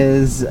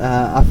is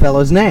a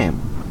fellow's name.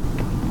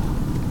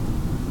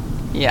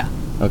 Yeah.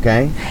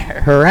 Okay?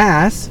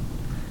 Harass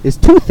is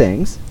two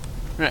things.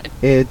 Right.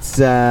 It's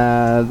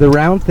the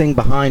round thing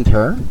behind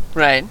her.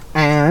 Right.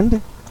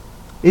 And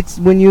it's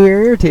when you're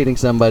irritating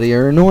somebody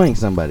or annoying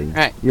somebody.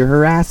 Right. You're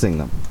harassing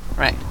them.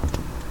 Right.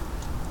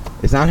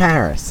 It's not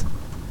Harris.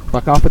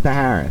 Fuck off with the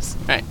Harris.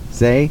 Right.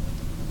 Say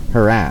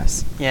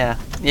harass. Yeah.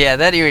 Yeah,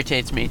 that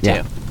irritates me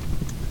too.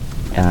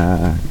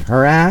 Yeah.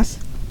 Harass.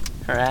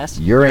 Harass.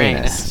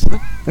 Uranus.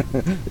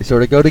 They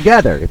sort of go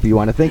together if you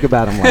want to think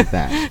about them like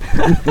that.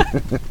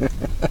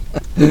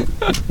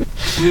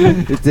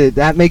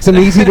 That makes them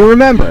easy to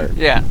remember.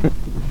 Yeah.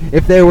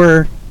 If they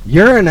were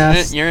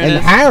Uranus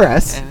and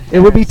Harris,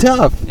 it would be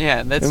tough.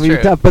 Yeah, that's true. It would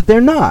be tough, but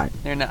they're not.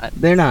 They're not.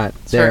 They're not.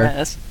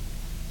 They're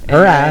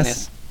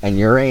Harass and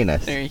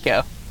Uranus. There you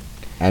go.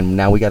 And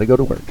now we got to go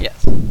to work.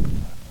 Yes.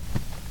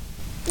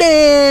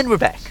 And we're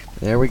back.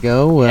 There we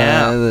go.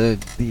 Yeah.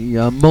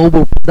 The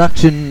mobile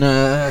production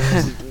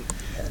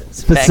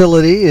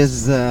facility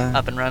is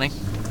up and running.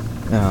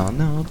 Oh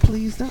no!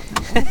 Please don't.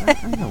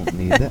 I don't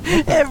need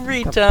that.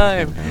 Every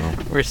time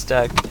we're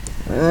stuck.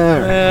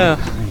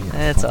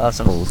 That's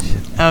awesome.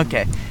 Bullshit.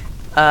 Okay.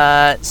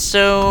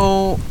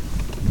 So,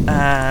 what?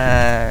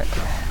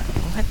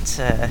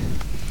 I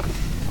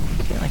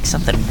feel like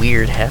something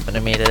weird happened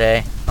to me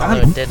today.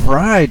 Although I'm it didn't.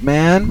 fried,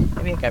 man.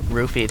 Maybe I got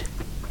roofied.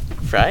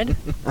 Fried?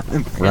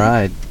 I'm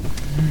fried.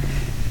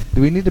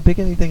 Do we need to pick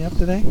anything up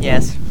today?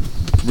 Yes.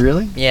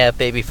 Really? Yeah,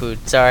 baby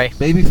food. Sorry.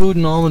 Baby food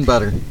and almond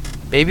butter.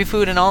 Baby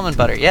food and almond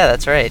butter. Yeah,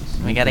 that's right.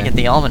 We got to get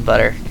the almond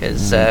butter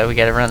because we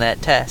got to run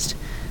that test.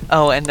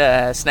 Oh, and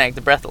snag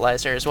the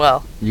breathalyzer as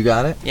well. You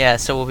got it? Yeah,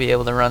 so we'll be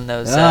able to run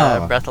those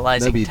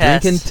breathalyzing be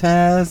tests. Drinking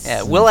tests.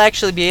 Yeah, we'll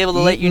actually be able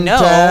to let you know.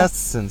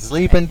 Tests and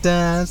sleeping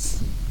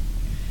tests.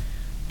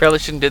 Probably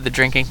shouldn't do the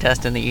drinking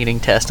test and the eating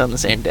test on the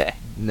same day.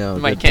 No,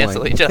 might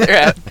cancel each other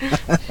out.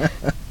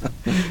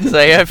 So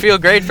I feel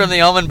great from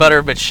the almond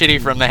butter, but shitty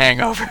from the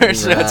hangover,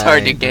 so it's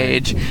hard to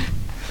gauge.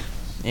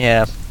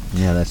 Yeah.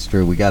 Yeah, that's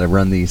true. We got to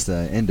run these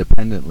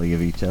independently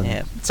of each other.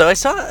 Yeah. So I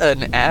saw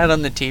an ad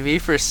on the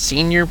TV for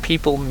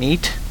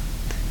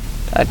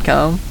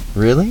seniorpeoplemeet.com.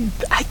 Really?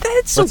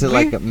 That's What's so it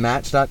weird. like,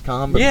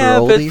 Match.com, but for yeah,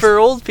 oldies? but for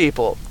old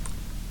people.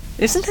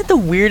 Isn't that the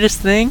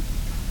weirdest thing?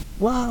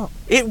 Well,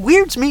 it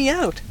weirds me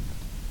out.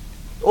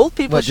 Old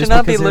people should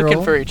not be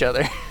looking for each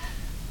other.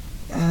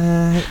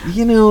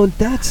 You know,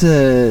 that's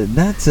a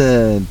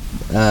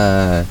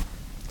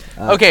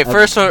okay,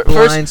 first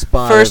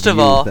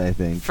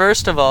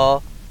of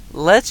all,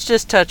 let's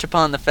just touch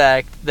upon the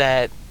fact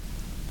that,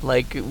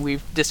 like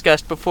we've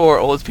discussed before,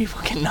 old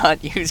people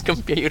cannot use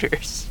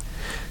computers.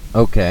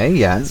 Okay,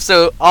 yes.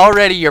 So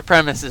already your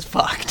premise is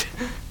fucked.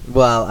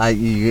 Well,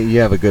 you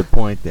have a good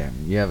point there.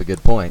 You have a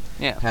good point.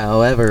 Yeah.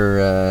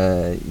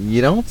 However,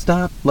 you don't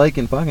stop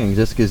liking fucking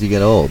just because you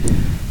get old.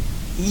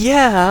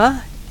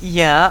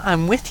 Yeah,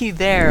 I'm with you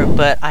there,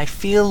 but I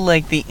feel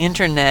like the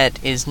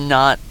internet is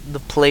not the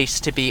place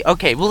to be.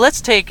 Okay, well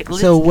let's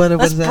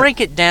break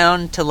it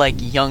down to like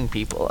young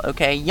people,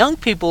 okay? Young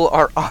people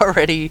are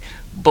already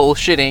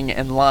bullshitting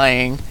and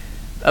lying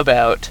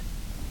about,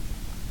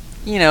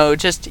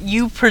 just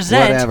you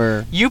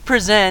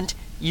present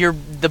you're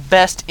the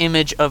best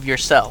image of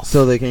yourself.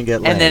 So they can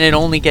get laid. and then it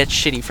only gets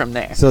shitty from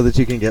there. So that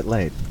you can get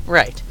laid.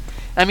 Right.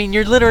 I mean,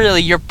 you're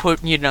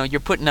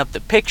putting up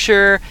the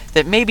picture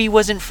that maybe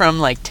wasn't from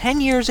like 10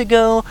 years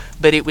ago,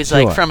 but it was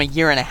Sure. like from a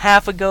year and a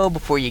half ago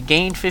before you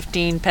gained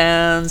 15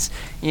 pounds.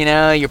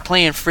 You're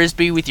playing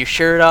frisbee with your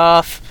shirt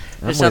off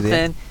I'm or with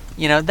something.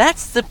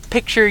 That's the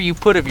picture you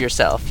put of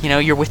yourself.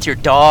 You're with your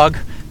dog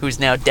who's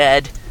now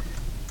dead.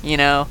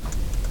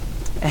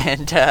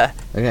 And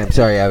Okay, I'm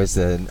sorry. I was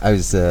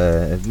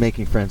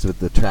making friends with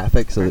the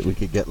traffic so that we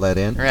could get let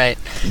in. right.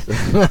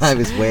 I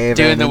was waving,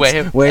 Doing the and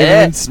wave.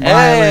 waving,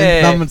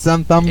 smiling,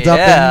 thumbs up,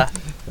 Yeah.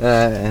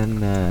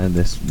 and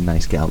this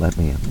nice gal let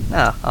me in.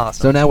 Oh,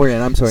 awesome. So now we're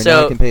in. I'm sorry. now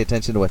So- I can pay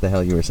attention to what the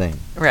hell you were saying.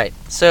 Right.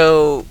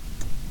 So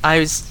I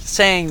was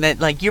saying that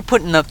like you're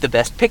putting up the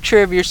best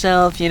picture of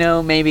yourself,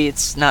 maybe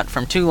it's not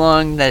from too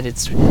long that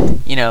it's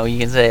you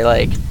can say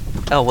like,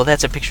 oh well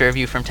that's a picture of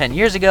you from 10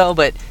 years ago,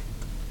 but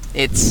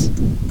it's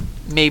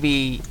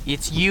maybe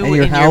it's you And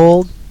you're in how your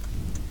old?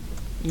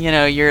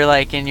 you're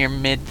like in your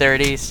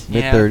mid-30s,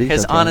 Mid-30s,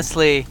 because okay.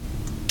 honestly,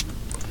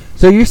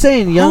 So you're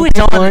saying young is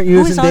people on- aren't who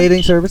is using on-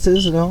 dating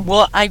services at all?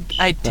 well I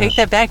take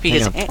that back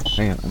because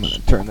Hang on. I'm gonna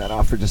turn that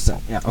off for just a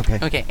second. Yeah. Okay.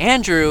 okay,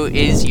 Andrew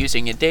is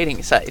using a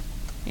dating site,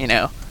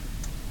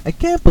 I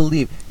can't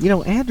believe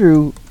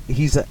Andrew.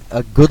 He's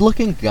a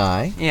good-looking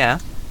guy. yeah,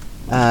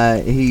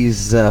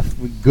 He's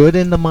good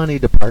in the money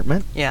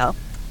department. yeah,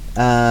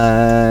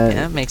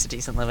 Uh, makes a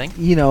decent living.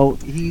 he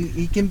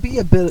can be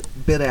a bit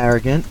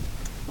arrogant,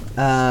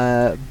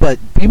 but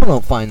people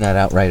don't find that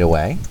out right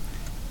away.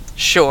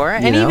 Sure,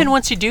 and know? even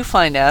once you do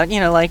find out,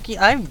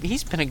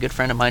 he's been a good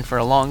friend of mine for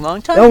a long,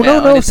 long time. Oh now,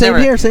 and no, it's same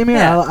never- here, same here.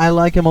 Yeah, I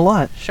like him a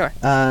lot. sure.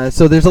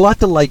 So there's a lot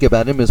to like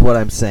about him, is what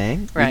I'm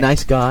saying. Right.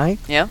 Nice guy.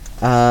 Yeah,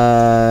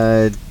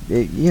 And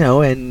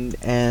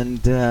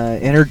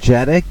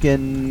energetic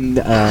and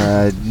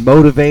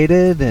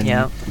motivated and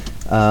yeah,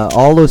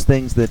 all those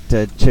things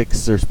that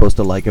chicks are supposed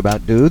to like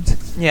about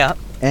dudes. yeah,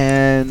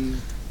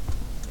 And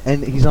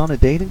he's on a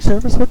dating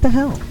service. What the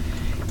hell?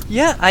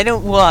 yeah. I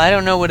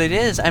don't know what it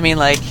is. I mean,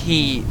 like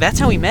that's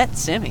how we met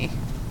Simi.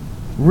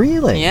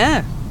 Really?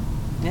 Yeah,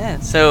 yeah.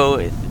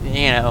 So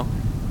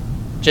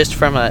just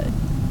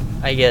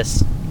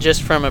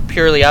from a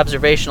purely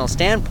observational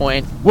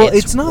standpoint, Well,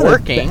 it's not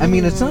working.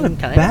 it's not a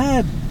kinda.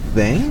 bad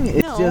thing.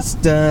 It's No.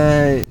 just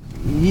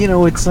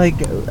it's like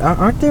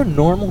aren't there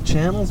normal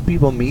channels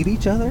people meet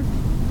each other?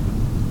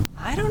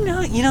 I don't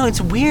know.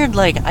 It's weird.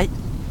 Like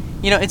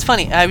it's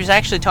funny. I was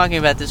actually talking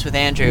about this with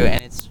Andrew,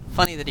 and it's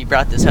funny that he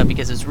brought this up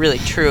because it's really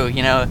true.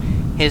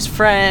 His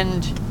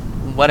friend,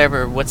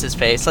 what's his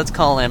face? Let's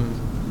call him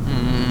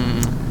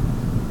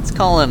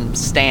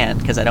Stan,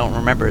 because I don't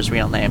remember his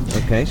real name.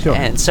 Okay, sure.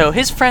 And so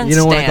his friend You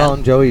don't want to Stan. call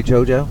him Joey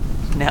Jojo?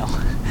 No.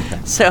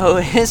 So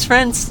his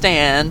friend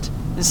Stan.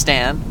 His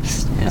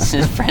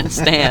friend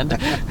Stan.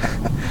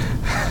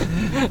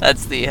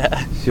 That's the.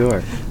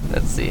 Sure.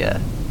 That's the.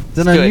 It's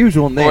an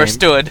unusual name. Or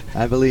stood.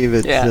 I believe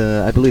it's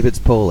Yeah. I believe it's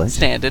Polish.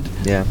 Standard.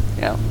 Yeah.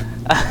 Yeah.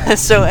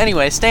 So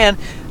anyway, Stan,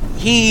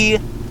 he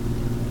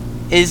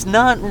is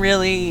not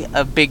really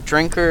a big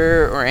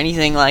drinker or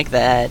anything like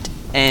that.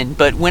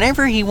 But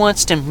whenever he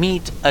wants to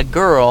meet a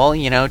girl,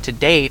 to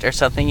date or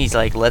something, he's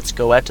like, let's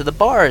go out to the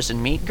bars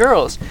and meet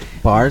girls.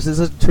 Bars is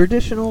a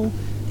traditional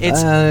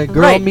It's girl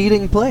right.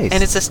 meeting place.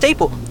 And it's a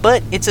staple.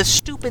 But it's a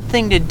stupid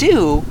thing to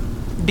do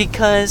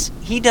because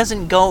he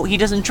doesn't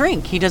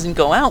drink. He doesn't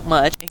go out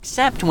much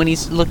except when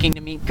he's looking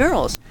to meet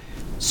girls.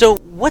 So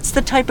what's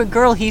the type of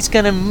girl he's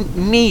going to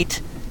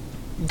meet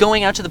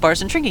going out to the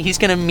bars and drinking? He's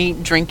going to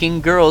meet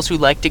drinking girls who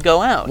like to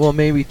go out. Well,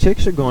 maybe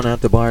chicks are going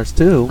out to bars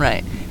too.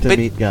 Right. To But-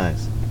 meet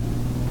guys.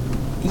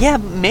 Yeah,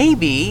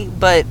 maybe,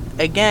 but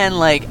again,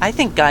 I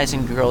think guys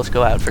and girls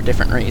go out for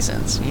different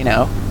reasons,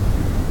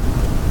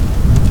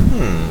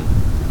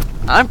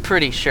 I'm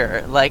pretty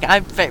sure.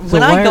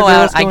 When I go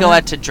out, I go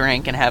out to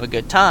drink and have a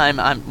good time.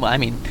 I'm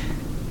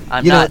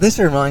not. This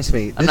reminds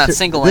me. I'm not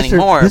single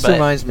anymore, This but-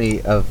 reminds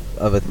me of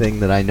a thing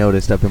that I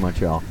noticed up in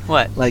Montreal.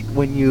 What? Like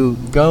when you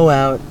go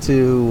out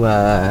to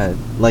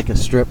like a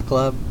strip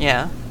club,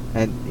 Yeah.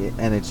 and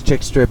it's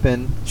chick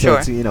stripping.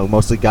 Sure. So it's,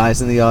 mostly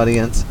guys in the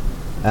audience.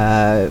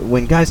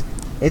 When guys,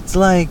 it's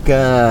like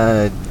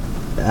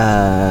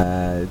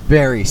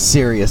very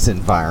serious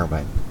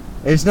environment.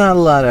 There's not a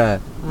lot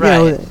of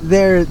Right.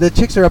 the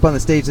chicks are up on the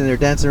stage and they're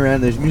dancing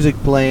around. There's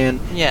music playing.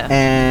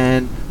 Yeah.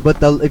 But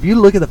if you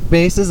look at the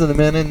faces of the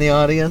men in the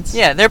audience,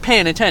 Yeah, they're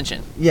paying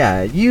attention.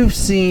 yeah, you've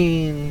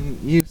seen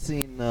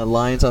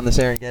Lions on the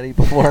Serengeti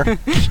before.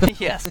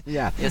 Yes.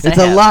 Yeah, Yes, it's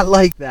I a have. lot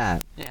like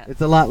that. Yeah.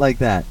 It's a lot like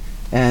that.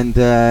 And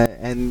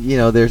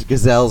there's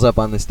gazelles up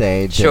on the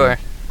stage. Sure. And,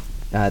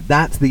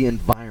 that's the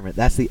environment.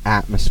 That's the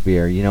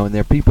atmosphere. And there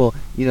are people.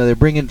 They're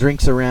bringing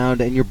drinks around,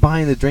 and you're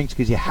buying the drinks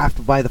because you have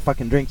to buy the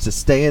fucking drinks to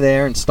stay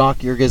there and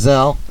stalk your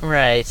gazelle,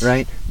 Right.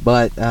 right?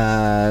 But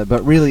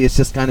really, it's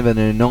just kind of an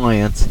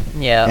annoyance.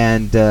 Yeah.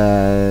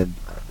 And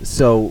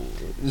so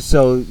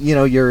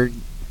you're.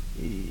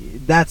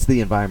 That's the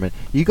environment.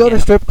 You go to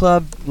Yeah. strip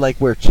club like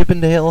where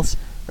Chippendales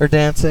are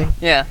dancing,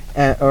 Yeah.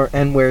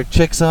 and where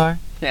chicks are.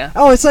 Yeah.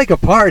 Oh, it's like a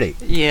party.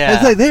 Yeah.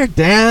 It's like they're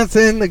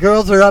dancing. The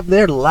girls are up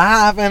there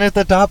laughing at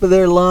the top of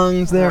their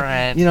lungs. They're,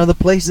 Right. the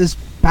place is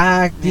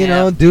packed.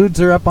 Yeah.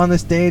 Dudes are up on the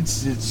stage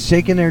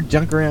shaking their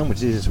junk around,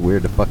 which is just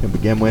weird to fucking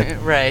begin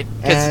with. Right.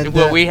 Because And,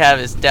 what we have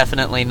is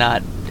definitely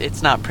not.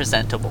 It's not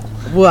presentable.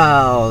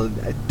 Well,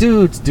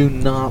 dudes do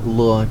not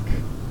look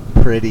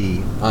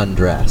pretty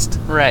undressed.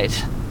 Right.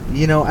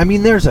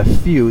 There's a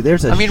few.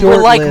 There's a I mean, short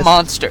we're like list.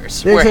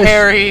 monsters. There's We're a sh-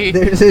 hairy.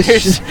 there's a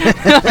sh-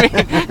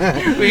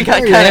 we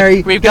got We're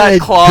hairy, we've kinda got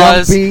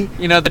claws. jumpy,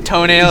 The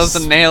toenails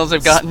and nails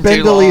have gotten too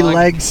spindly long.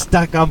 legs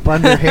stuck up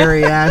under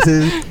hairy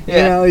asses.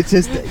 Yeah. It's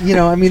just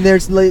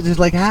there's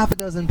like half a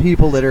dozen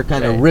people that are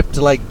kind of Right. ripped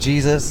like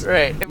Jesus.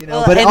 Right.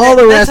 Well, But and all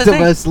the that's rest the of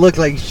thing. us look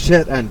like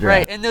shit under.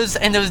 Right, and those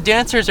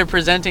dancers are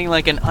presenting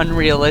like an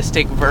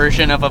unrealistic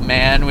version of a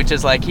man, which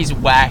is like he's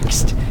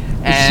waxed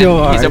and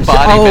Sure. he's a Oh,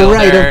 bodybuilder.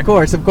 right, of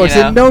course. you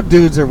And no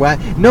dudes are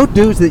no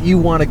dudes that you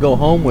want to go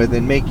home with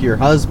and make your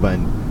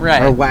husband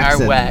right, are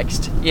waxing.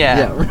 waxed.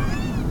 Yeah.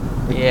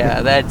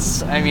 Yeah,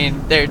 that's. I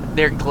mean, they're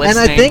And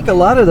glistening. I think a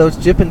lot of those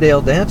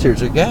Chippendale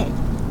dancers are gay.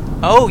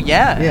 Oh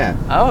yeah. Yeah.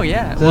 Oh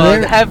yeah. So Well,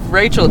 they're- have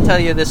Rachel tell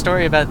you the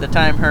story about the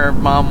time her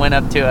mom went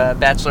up to a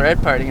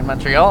bachelorette party in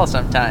Montreal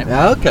sometime.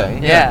 Okay.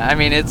 Yeah, I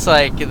mean it's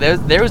like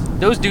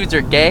those dudes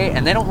are gay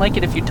and they don't like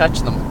it if you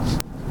touch them.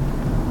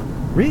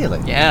 Really?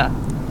 Yeah,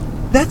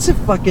 That's a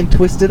fucking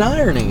twisted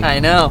irony. I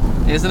know,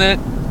 isn't it?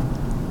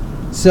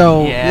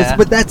 So, Yeah.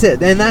 but that's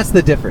it, and that's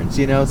the difference,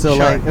 So, Sure.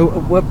 like,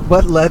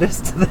 what led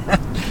us to that?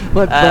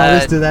 What brought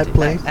us to that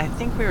place? I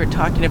think we were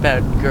talking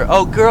about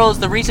girls.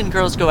 The reason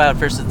girls go out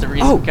versus the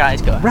reason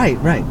guys go out.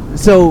 Right.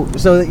 So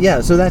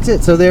that's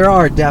it. So there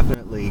are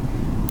definitely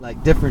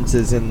like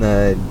differences in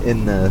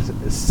the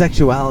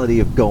sexuality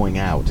of going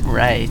out.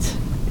 Right.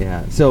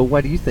 Yeah. So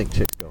why do you think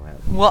chicks go out?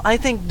 Well, I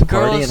think To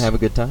girls party and have a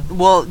good time?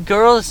 Well,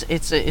 girls,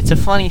 it's a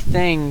funny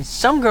thing.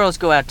 Some girls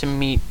go out to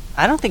meet.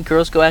 I don't think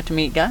girls go out to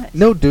meet guys.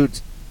 No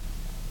dudes.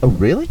 Oh,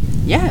 really?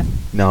 Yeah.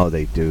 No,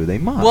 they do. They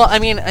must. Well, I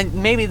mean,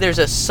 maybe there's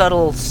a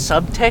subtle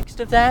subtext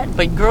of that,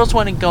 but girls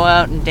want to go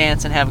out and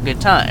dance and have a good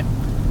time,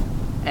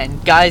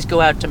 and guys go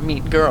out to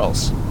meet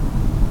girls.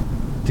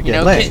 to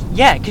get laid.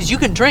 Because you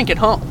can drink at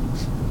home,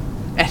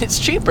 and it's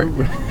cheaper.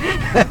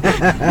 Right?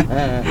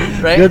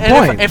 Good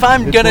And point. If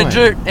I'm Good gonna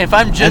point. if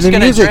I'm just and the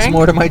gonna music's drink,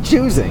 more to my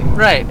choosing.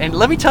 right? And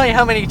let me tell you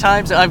how many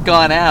times I've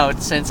gone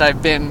out since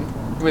I've been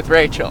with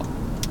Rachel.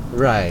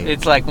 Right.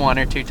 It's like 1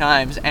 or 2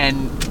 times,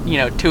 and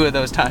 2 of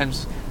those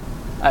times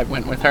I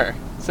went with her.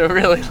 So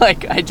really,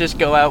 like, I just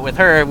go out with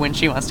her when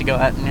she wants to go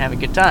out and have a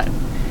good time.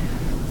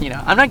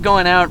 I'm not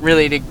going out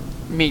really to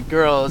meet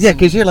girls. Yeah, and-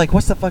 because you're like,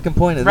 what's the fucking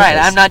point of right.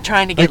 this? I'm not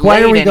trying to get Like, why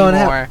are laid we going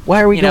out? anymore.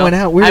 Why are we going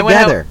out? We're I went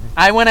together.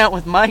 I went out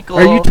with Michael.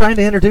 Are you trying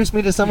to introduce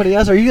me to somebody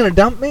else? Are you gonna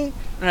dump me?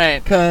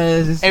 Right.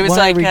 Because It was why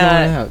like, are we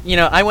going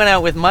out? I went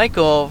out with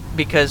Michael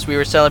because we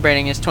were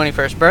celebrating his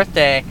 21st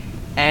birthday,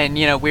 and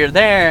we were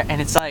there,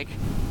 and it's like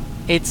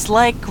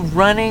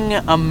running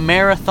a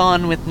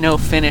marathon with no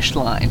finish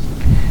line,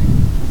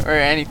 or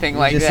anything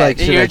like just that. like,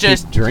 should I You're keep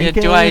just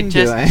drinking? do I Do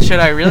just I- should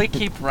I really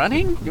keep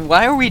running?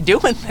 Why are we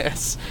doing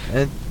this?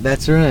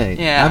 That's right.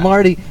 Yeah.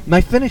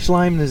 My finish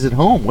line is at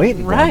home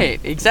waiting. for me. Right.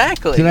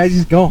 Exactly. Can I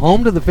just go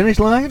home to the finish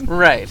line?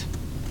 Right.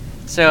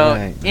 So,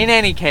 Right. in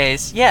any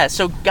case, yeah,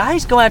 so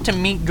guys go out to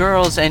meet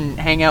girls and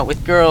hang out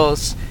with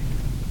girls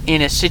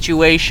in a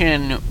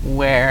situation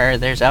where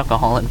there's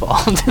alcohol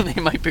involved and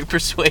they might be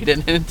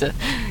persuaded into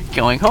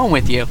going home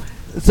with you.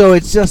 So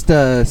it's just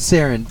a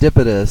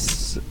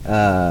serendipitous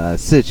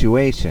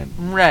situation.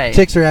 Right.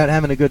 Chicks are out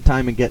having a good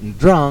time and getting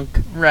drunk,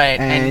 Right.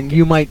 and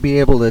you might be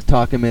able to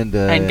talk them into.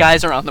 and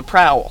guys are on the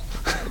prowl.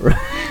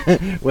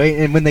 Wait,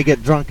 and when they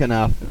get drunk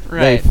enough,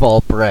 they Right.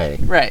 fall prey.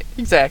 Right,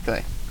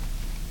 exactly.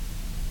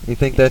 You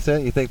think that's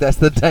it? You think that's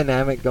the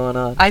dynamic going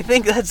on? I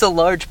think that's a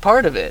large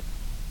part of it.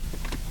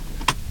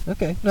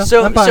 Okay. No,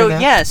 so I'm buying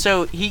that. yeah,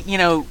 so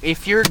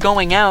if you're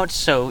going out,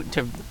 so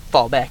to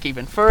fall back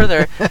even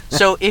further,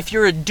 so if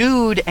you're a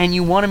dude and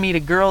you want to meet a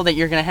girl that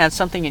you're going to have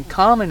something in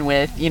common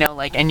with,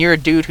 and you're a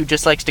dude who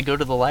just likes to go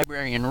to the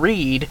library and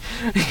read,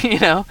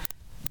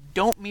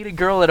 don't meet a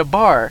girl at a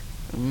bar.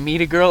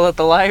 Meet a girl at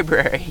the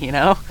library,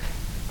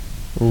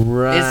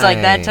 Right. It's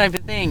like that type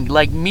of thing.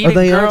 Like meet Oh, a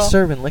they girl. aren't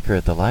serving liquor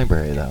at the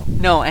library, though.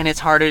 No, and it's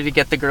harder to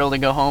get the girl to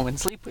go home and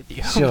sleep with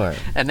you. Sure.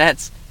 And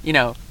that's,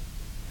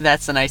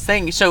 that's the nice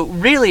thing. So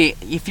really,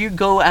 if you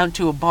go out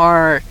to a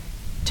bar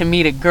to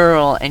meet a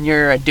girl and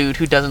you're a dude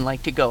who doesn't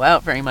like to go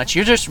out very much,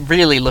 you're just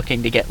really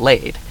looking to get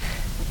laid.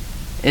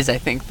 Is I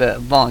think the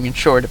long and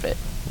short of it.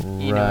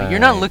 You're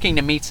not looking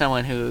to meet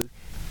someone who,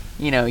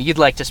 you'd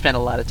like to spend a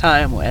lot of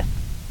time with.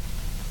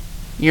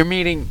 You're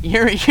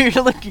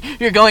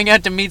going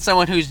out to meet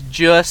someone who's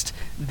just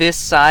this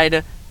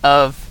side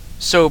of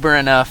sober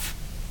enough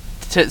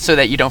so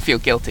that you don't feel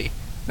guilty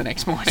the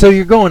next morning. So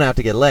you're going out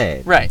to get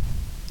laid. Right.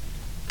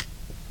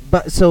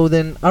 But so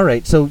then, all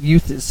right. So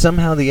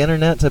somehow the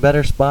internet's a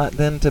better spot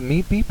then to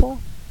meet people.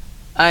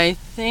 I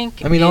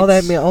think. I mean,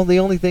 the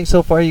only thing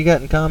so far you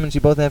got in common is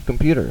you both have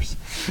computers.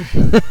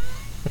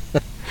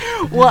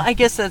 Well, I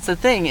guess that's the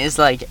thing, is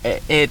like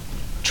it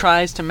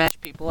tries to match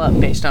people up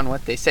based on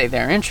what they say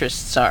their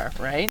interests are,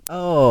 right?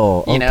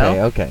 Oh, okay, You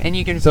know? okay. And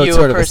you can so view it's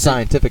sort a of a person,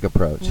 scientific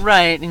approach.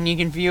 right? And you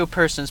can view a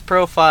person's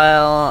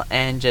profile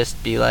and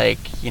just be like,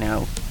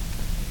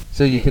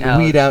 So you can know,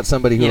 weed out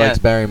somebody who you know, likes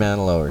Barry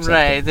Manilow or something.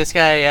 right? This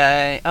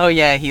guy, oh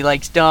yeah, he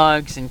likes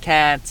dogs and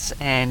cats,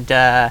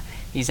 and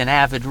he's an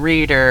avid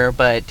reader,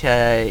 but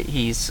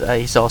he's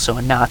also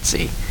a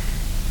Nazi,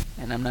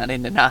 and I'm not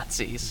into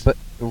Nazis. But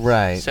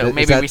right. So Is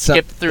maybe that we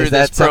skip through is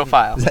that this something-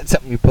 profile. Is that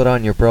something you put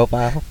on your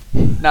profile?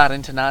 Not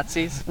into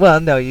Nazis. Well,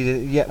 no,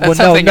 yeah. That's well,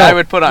 something no, I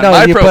would put on no,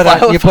 my you profile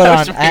Put on, you if put I on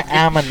was making-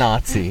 I'm a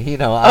Nazi. You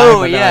know.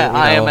 Oh I'm a yeah, Nazi,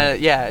 I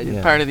am you know.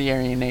 a part of the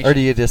Aryan Nation. Or do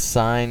you just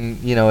sign,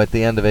 at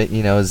the end of it,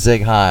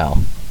 Zig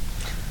Heil?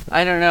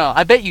 I don't know.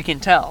 I bet you can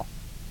tell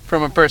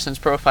from a person's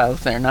profile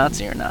if they're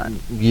Nazi or not.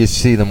 You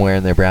see them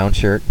wearing their brown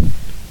shirt.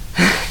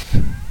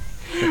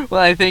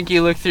 Well, I think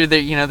you look through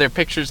their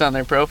pictures on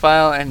their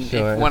profile, and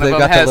Sure. if one If of they've them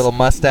got the has little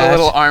mustache. the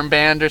little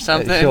armband or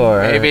something,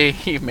 sure.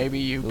 maybe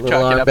you A little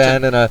chalk it up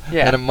armband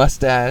to, and a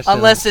mustache.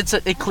 unless it's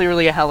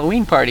clearly a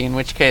Halloween party, in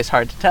which case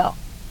hard to tell.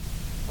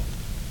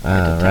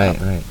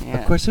 Right. Yeah.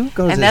 Of course, who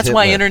goes as And that's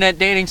why Hitler? internet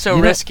dating's so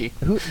You know- risky.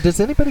 Who does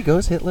anybody go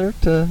as Hitler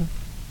to?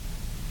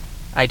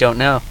 I don't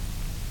know.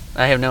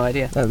 I have no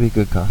idea. That'd be a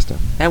good costume.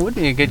 That would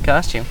be a good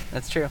costume.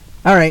 That's true.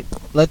 All right,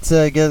 let's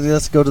go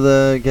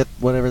to get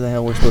whatever the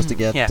hell we're supposed to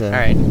get. Yeah. All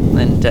right.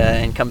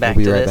 And come back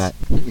we'll be to right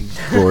this.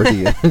 back.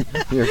 Gordian,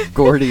 you're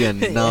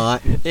Gordian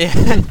knot. Yeah.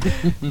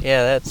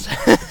 Yeah. That's.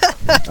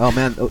 Oh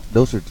man,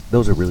 those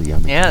are really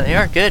yummy. Yeah, they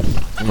are good.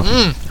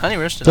 Honey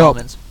roasted So,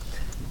 almonds.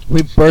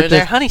 We They're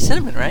purchased. honey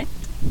cinnamon, right?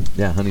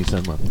 Yeah, honey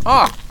cinnamon.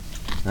 Oh,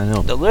 I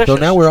know. delicious. So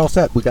now we're all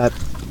set. We got.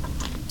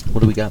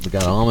 What do we got? We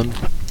got almond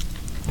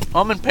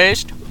almond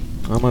paste,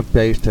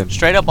 paste and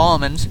straight up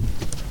almonds,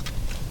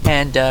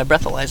 and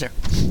breathalyzer.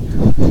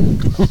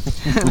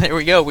 There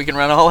we go. We can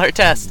run all our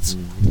tests.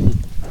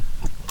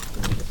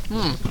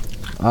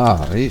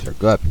 these are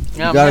good.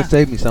 Yeah, you gotta yeah.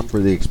 save me some for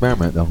the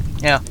experiment though.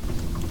 Yeah.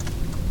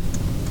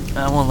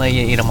 I won't let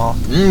you eat them all.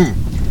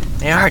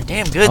 They are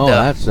damn good Oh,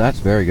 though. that's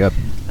very good.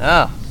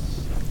 Oh.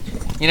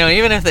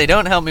 Even if they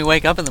don't help me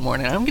wake up in the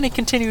morning, I'm gonna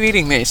continue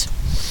eating these.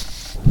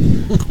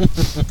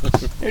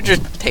 They're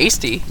just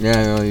tasty.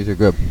 Yeah, no, these are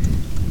good.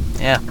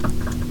 Yeah.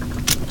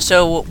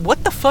 So,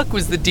 what the fuck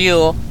was the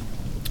deal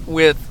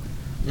with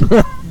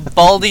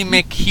Baldy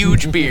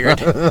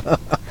McHugebeard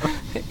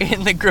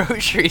in the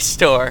grocery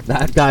store?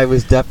 That guy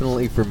was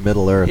definitely from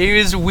Middle Earth. He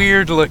was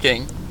weird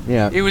looking.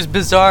 Yeah. It was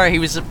bizarre. He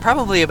was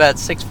probably about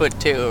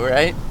 6'2",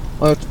 right?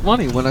 Well, it's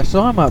funny, when I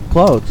saw him up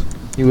close,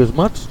 he was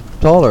much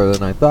taller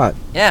than I thought.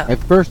 Yeah. At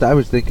first, I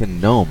was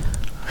thinking gnomish.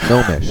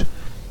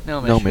 No,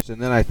 Gnomish.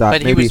 And then I thought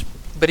But maybe,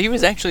 he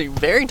was actually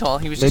very tall.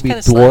 He was just maybe kind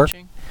of dwarf.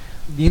 slouching.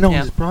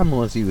 his problem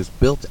was he was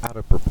built out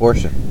of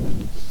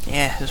proportion.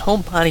 Yeah, his whole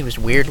body was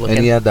weird looking.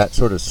 And he had that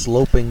sort of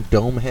sloping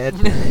dome head.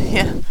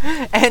 Yeah,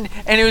 and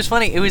it was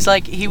funny. It was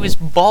like he was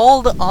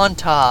bald on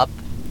top,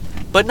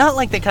 but not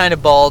like the kind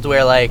of bald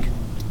where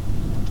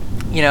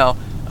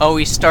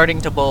he's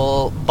starting to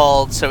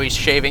bald, so he's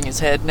shaving his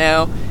head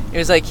now. It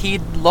was like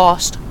he'd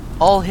lost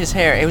all his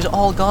hair. It was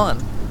all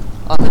gone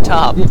on the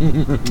top.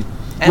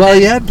 And Well,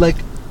 then-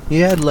 he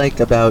had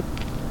about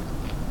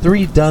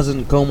 3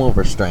 dozen comb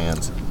over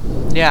strands.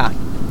 Yeah.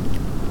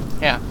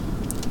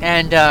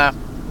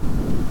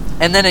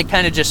 And then it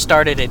kind of just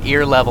started at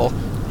ear level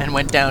and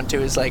went down to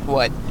his Yeah,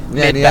 and he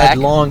mid-back. had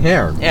long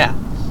hair. Yeah.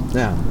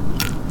 Yeah.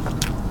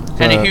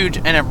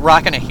 And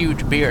rocking a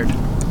huge beard.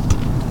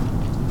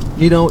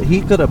 He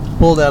could have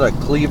pulled out a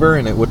cleaver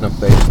and it wouldn't have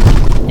phased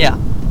him. Yeah.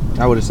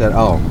 I would have said,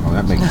 oh,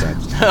 that makes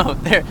sense. Oh,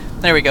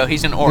 there we go.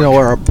 He's an orc.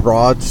 Or a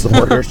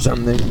broadsword or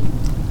something.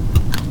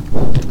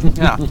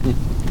 Yeah.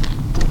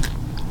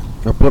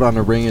 Or put on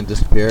a ring and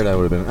disappeared, I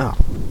would have been, that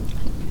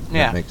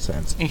Yeah. makes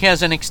sense. He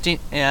has an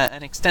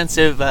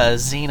extensive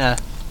Xena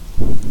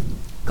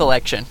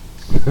collection.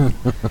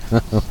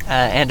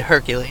 And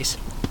Hercules.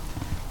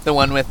 The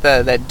one with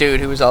that dude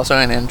who was also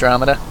in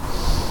Andromeda.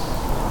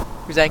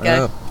 Who's that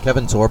guy?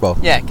 Kevin Sorbo.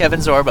 Yeah, Kevin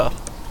Sorbo.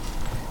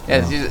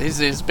 Yeah, Yeah. he's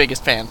his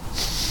biggest fan.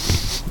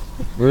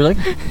 Really?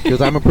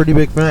 Because I'm a pretty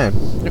big fan.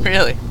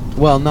 Really?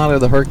 Well, not of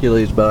the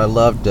Hercules, but I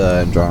loved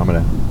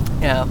Andromeda.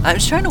 Yeah. I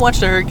was trying to watch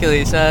the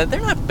Hercules. They're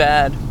not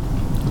bad.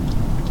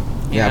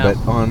 You Yeah, know.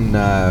 but on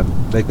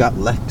they've got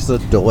Lexa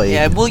Doig.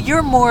 Yeah, well,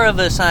 you're more of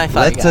a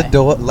sci-fi guy.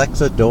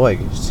 Lexa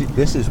Doig. See,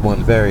 this is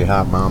one very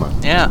hot mama.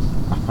 Yeah.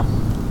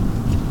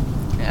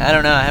 Yeah, I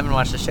don't know. I haven't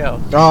watched the show.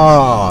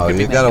 Oh, Could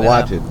be you gotta making it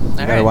watch up. it. You All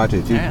gotta right. watch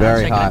it. She's All right, I'll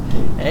very check it hot.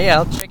 out. Hey,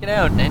 I'll check it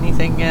out.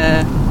 Anything,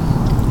 And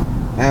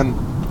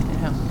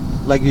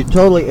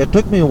yeah. it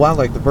took me a while,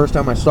 the first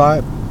time I saw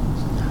it,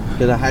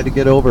 because I had to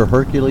get over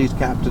Hercules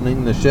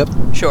captaining the ship.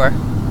 Sure.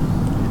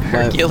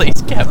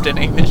 Hercules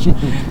captaining the ship.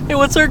 Hey,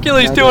 what's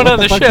Hercules And doing on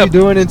the What the fuck's he ship?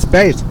 doing in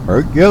space?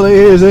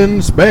 Hercules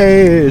in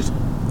space.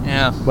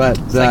 Yeah. But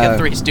It's like a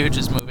Three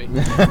Stooges movie.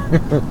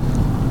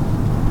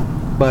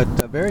 but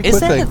very Is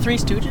quickly, that a Three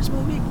Stooges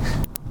movie?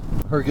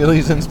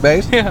 Hercules in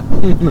space? Yeah.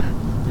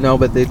 No,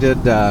 but they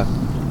did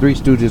Three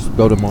Stooges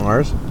go to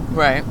Mars.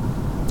 Right.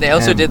 They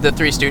also And- did the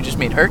Three Stooges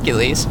meet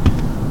Hercules.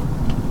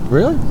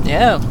 Really?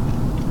 Yeah.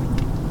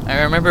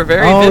 I remember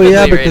very Oh vividly.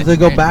 yeah, because they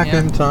go back yeah.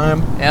 in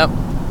time. Yep.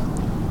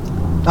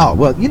 Oh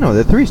well, you know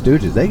the Three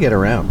Stooges, they get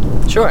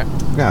around. Sure.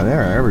 Yeah,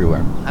 they're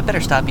everywhere. I better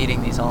stop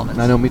eating these almonds.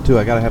 I know, me too.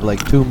 I gotta have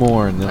like 2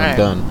 more and then I'm Alright,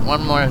 done.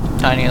 one more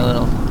tiny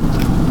little.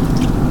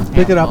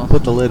 Pick it up and handful.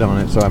 put the lid on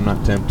it so I'm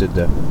not tempted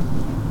to.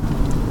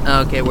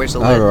 Okay, where's the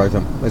lid? Otherwise,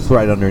 it's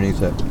right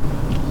underneath it.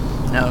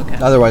 No, okay.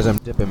 Otherwise, I'm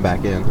dipping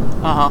back in.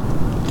 Uh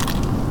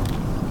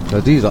huh.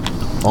 So these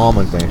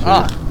almond things.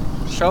 Ah,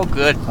 so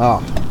good. Oh.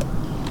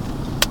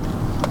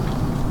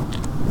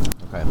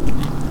 Okay.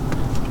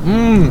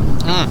 Mmm.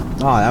 Mm.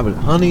 Oh, that was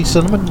honey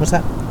cinnamon. What's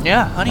that?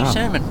 Yeah, honey Ah.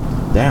 cinnamon.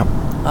 Damn.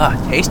 Ah,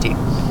 tasty.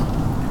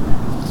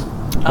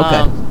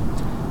 Okay.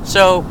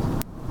 So,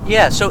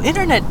 yeah, so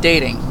internet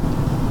dating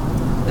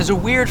is a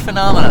weird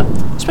phenomenon,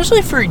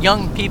 especially for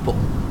young people.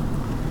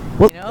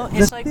 Well, You know, the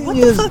it's like, thing what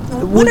is, the fuck?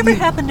 well, Whatever you-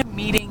 happened to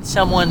meeting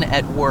someone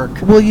at work?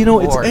 Well, you know,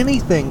 it's Or-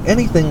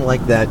 anything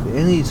like that.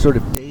 Any sort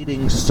of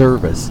dating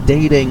service,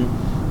 dating,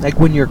 like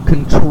when you're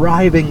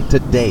contriving to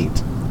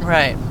date,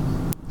 Right.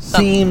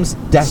 seems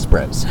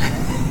desperate.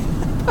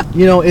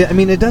 You know, I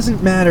mean, it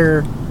doesn't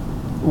matter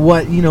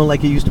what, you know,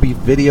 like it used to be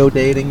video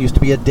dating, used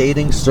to be a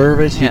dating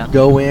service. Yeah. You'd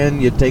go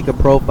in, you'd take a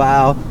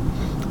profile,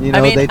 you know,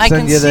 I mean, they'd I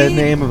send can you the see-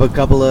 name of a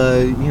couple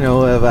of, you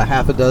know, of a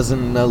half a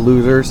dozen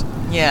losers,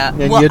 Yeah.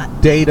 and well,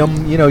 you'd date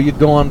them, you know, you'd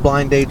go on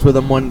blind dates with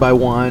them one by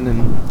one,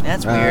 and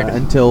That's weird.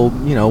 until,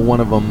 you know, one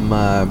of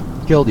them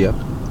killed you.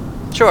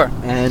 sure.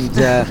 And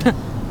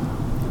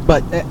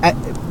but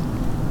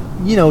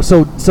you know,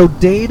 so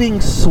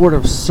dating sort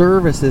of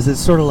services is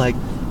sort of like,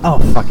 oh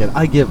fuck it,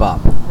 I give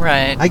up.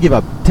 Right. I give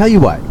up. Tell you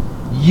what,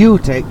 you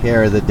take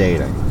care of the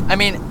dating, I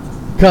mean,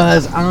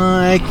 cause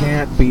I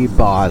can't be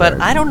bothered.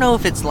 but I don't know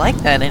if it's like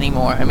that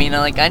anymore. I mean,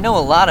 like, I know a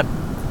lot of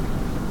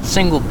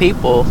single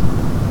people,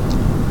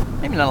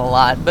 maybe not a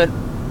lot, but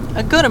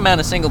a good amount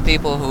of single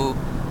people who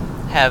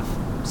have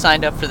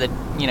signed up for the,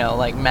 you know,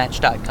 like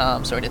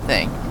Match.com sort of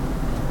thing.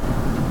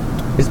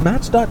 Is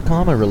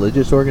Match.com a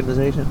religious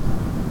organization?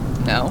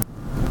 No?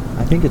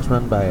 I think it's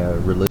run by a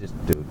religious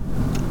dude.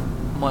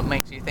 What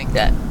makes you think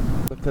that?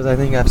 Because I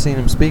think I've seen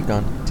him speak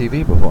on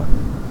TV before.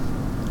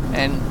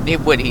 And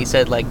he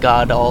said, like,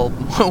 God all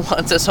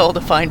wants us all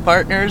to find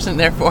partners, and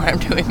therefore I'm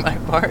doing my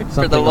part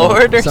for the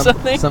Lord or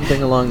something?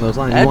 Something along those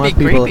lines. That'd he wants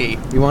be people.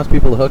 creepy. He wants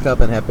people to hook up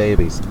and have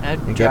babies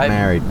That'd and get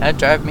married. That'd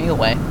drive me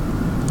away.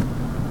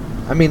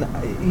 I mean,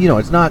 you know,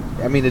 it's not.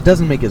 I mean, it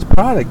doesn't make his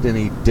product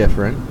any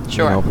different.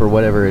 Sure. You know, for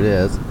whatever it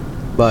is,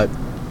 but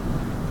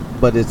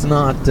it's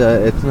not.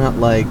 It's not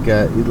like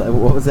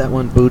what was that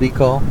one? Booty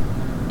call.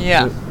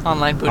 Yeah,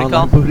 online booty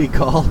Online call? booty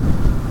call.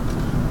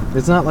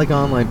 It's not like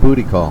online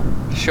booty call.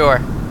 Sure.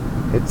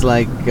 It's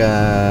like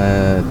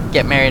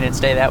Get married and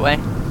stay that way?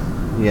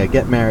 yeah,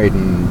 get married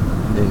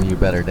and you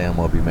better damn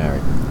well be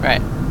married.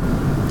 Right.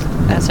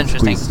 That's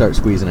interesting. Start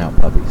squeezing out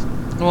puppies.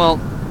 Well,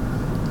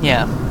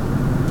 yeah.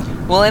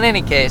 Well, in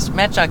any case,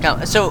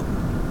 Match.com. So,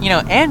 you know,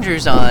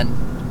 Andrew's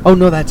on. Oh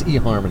no, that's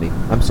eHarmony.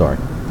 I'm sorry.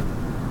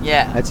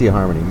 Yeah. That's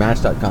eHarmony.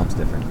 Match.com's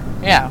different.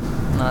 Yeah.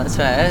 No, that's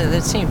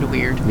that seemed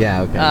weird.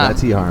 Yeah, okay.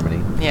 That's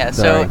eHarmony. Yeah.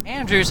 Sorry. So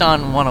Andrew's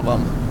on one of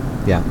them,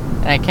 Yeah.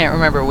 and I can't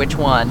remember which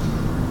one.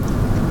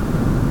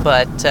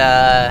 But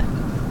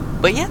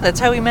yeah, that's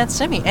how we met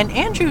Simi. And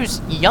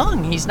Andrew's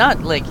young. He's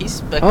not like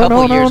he's a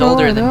couple years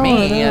older than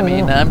me. I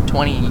mean, I'm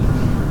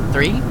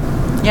 23.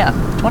 Yeah,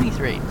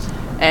 23.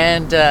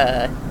 And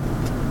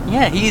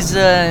yeah, he's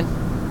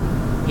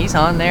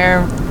on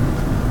there,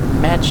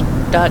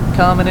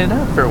 Match.com it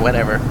up or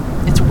whatever.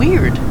 It's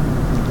weird,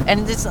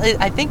 and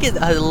I think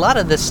a lot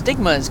of the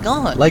stigma is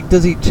gone. Like,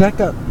 does he check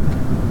up?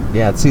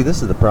 Yeah, see,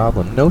 this is the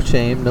problem. No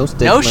shame, no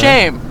stigma. No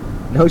shame.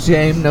 No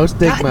shame, no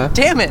stigma. God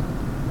damn it.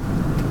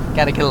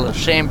 Gotta get a little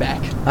shame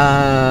back.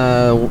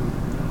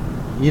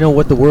 You know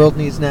what the world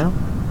needs now?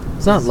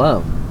 It's not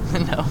love.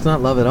 No. It's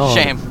not love at all.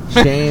 Shame.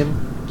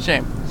 Shame.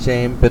 Shame.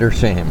 Shame. Bitter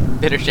shame.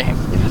 Bitter shame.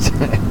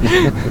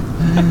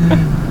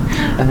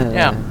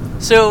 Yeah.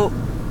 So,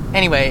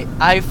 anyway,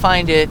 I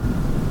find it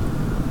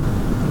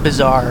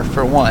bizarre,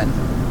 for one.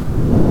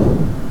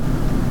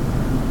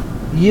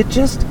 You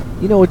just,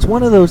 you know, it's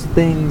one of those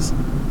things,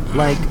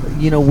 like,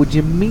 you know, would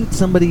you meet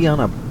somebody on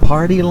a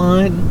party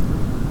line?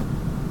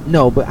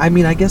 No, but I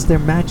mean, I guess they're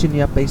matching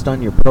you up based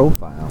on your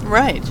profile.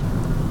 Right.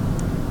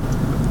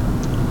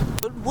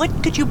 But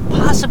what could you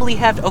possibly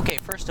have? Okay,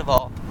 first of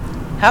all,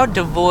 how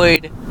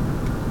devoid,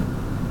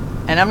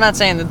 and I'm not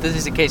saying that this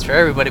is the case for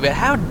everybody, but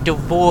how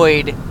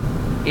devoid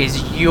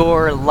is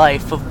your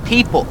life of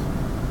people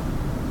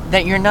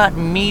that you're not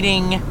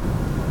meeting,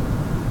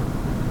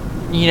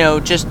 you know,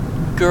 just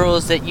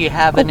girls that you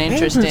have an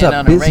interest Andrew's in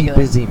on a regular.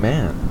 busy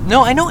man.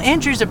 No, I know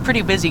Andrew's a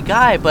pretty busy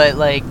guy, but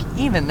like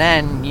even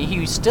then,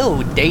 he still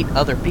would date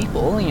other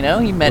people. You know,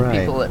 he met Right.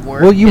 people at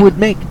work. Well, you and- would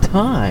make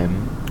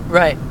time,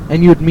 right.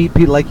 and you would meet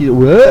people like you.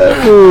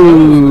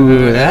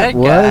 Whoa, that That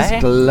was guy.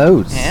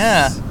 close.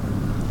 Yeah.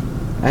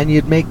 And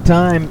you'd make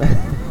time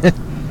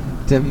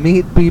to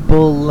meet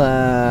people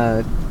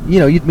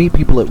you'd meet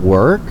people at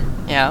work.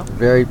 Yeah.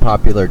 Very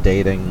popular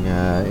dating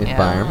Yeah.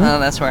 environment. Well,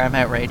 that's where I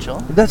met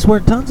Rachel. That's where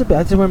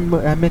that's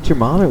where I met your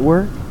mom at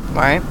work.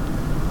 Right.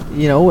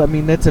 I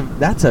mean, that's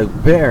a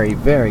very,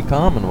 very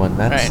common one.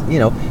 That's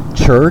Right.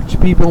 Church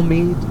people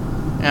meet.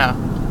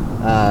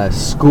 Yeah.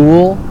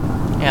 School.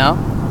 Yeah.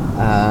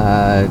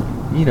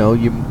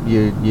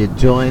 You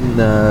join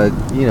the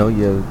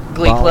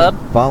Glee club.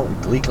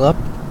 Glee club.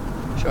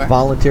 Sure.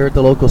 Volunteer at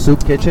the local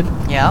soup kitchen.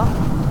 Yeah.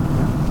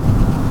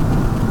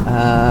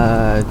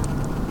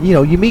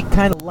 You meet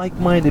kind of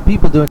like-minded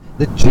people doing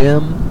the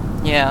gym.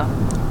 Yeah.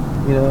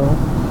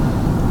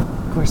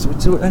 Of course,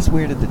 that's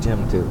weird at the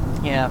gym too.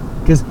 Yeah.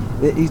 Because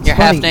it's You're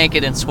funny. half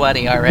naked and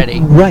sweaty already.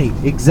 Right,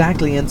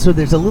 exactly. And so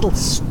there's a little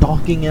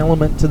stalking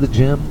element to the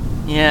gym.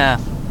 Yeah.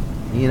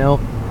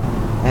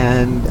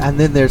 And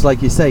then there's,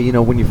 like you say,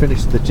 when you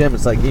finish the gym,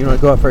 it's like, you want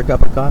to go out for a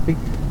cup of coffee?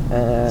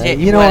 I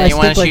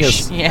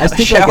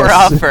shower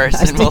off first, I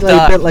and stink we'll like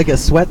talk. a bit like a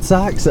sweat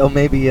sock, so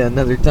maybe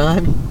another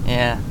time.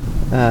 Yeah.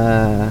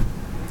 Uh,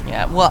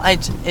 Yeah. Well,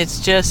 it's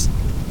just,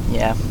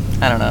 yeah.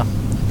 I don't know.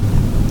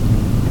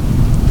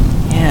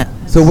 Yeah.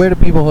 so where do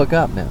people hook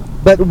up now?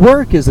 But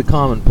work is a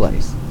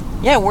commonplace.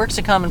 Yeah, work's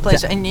a common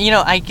place, and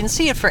I can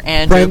see it for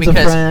Andrew Friends of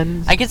because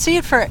friends. I can see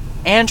it for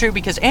Andrew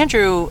because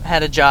Andrew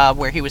had a job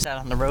where he was out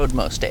on the road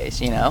most days.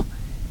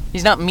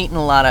 He's not meeting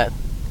a lot of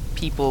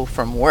people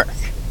from work.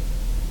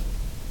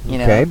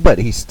 Okay, but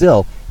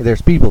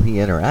there's people he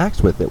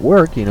interacts with at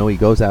work. He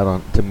goes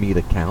out to meet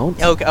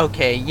accounts.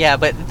 Okay, yeah,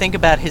 but think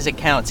about his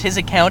accounts. His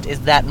account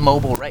is that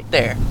mobile right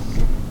there.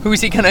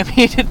 Who's he gonna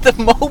meet at the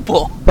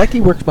mobile? Becky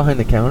works behind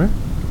the counter.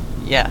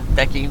 Yeah,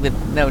 Becky with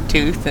no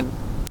tooth and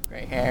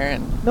gray hair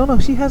and No,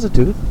 she has a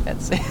tooth.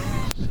 that's it.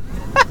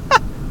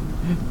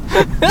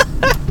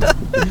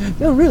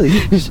 No, really.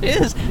 She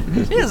has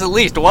at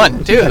least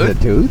one She has a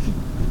tooth.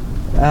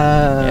 tooth.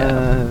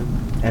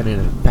 And an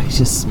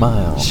infectious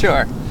smile.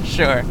 Sure.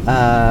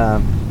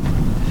 Um,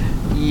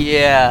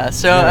 Yeah,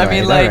 so All I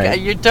mean, right, like, all right.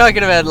 you're talking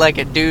about like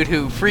a dude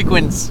who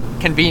frequents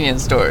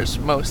convenience stores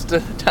most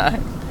of the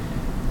time,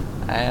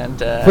 and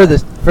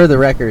for the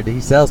record, he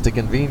sells to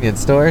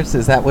convenience stores.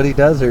 Is that what he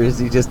does, or is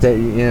he just are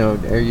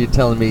you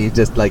telling me he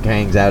just like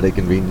hangs out at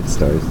convenience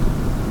stores?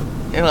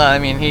 well, I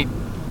mean,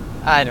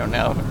 I don't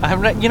know.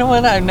 I'm not. You know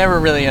what? I've never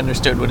really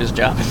understood what his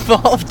job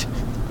involved.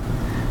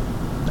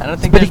 I don't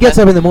think. But he there's gets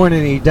up in the morning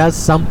and he does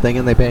something,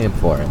 and they pay him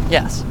for it.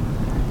 Yes.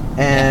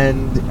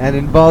 And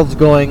involves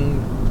going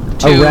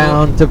To-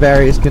 around to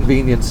various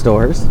convenience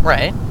stores.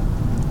 Right.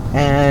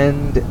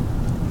 And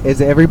is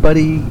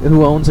everybody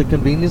who owns a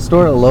convenience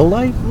store a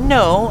lowlife?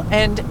 No,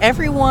 and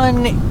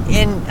everyone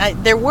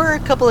there were a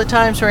couple of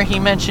times where he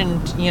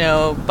mentioned,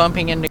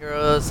 bumping into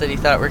girls that he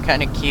thought were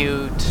kind of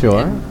cute.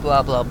 Sure. And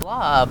blah, blah,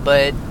 blah.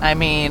 But, I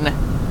mean,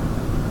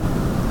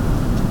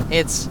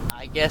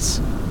 I guess,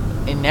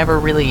 it never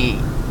really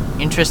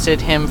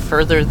interested him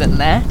further than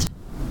that.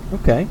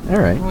 Okay, all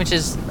right. Which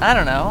is, I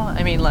don't know.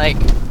 I mean, like,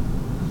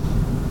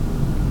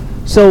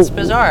 So it's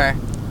bizarre.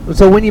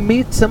 So when you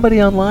meet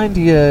somebody online,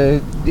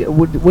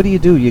 what do you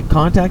do? You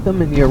contact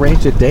them and you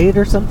arrange a date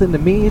or something to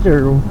meet,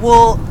 or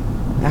Well,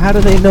 how do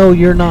they know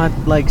you're not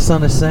like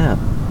Son of Sam?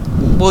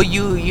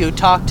 you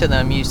talk to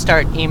them. You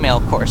start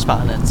email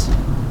correspondence.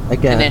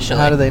 Again, Initially.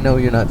 how do they know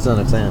you're not Son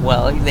of Sam?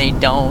 Well, they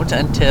don't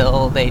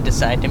until they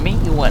decide to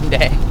meet you one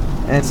day.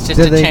 and it's just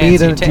do a they chance meet? you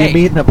Do you take.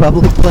 meet in a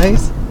public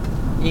place?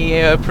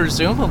 Yeah,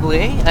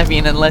 presumably. I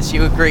mean, unless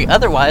you agree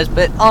otherwise.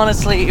 But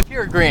honestly, if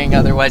you're agreeing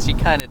otherwise, you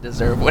kind of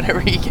deserve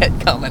whatever you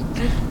get coming.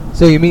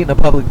 So you meet in a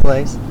public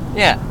place,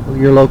 Yeah.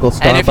 your local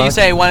Starbucks. And if you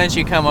say, why don't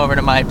you come over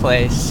to my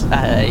place,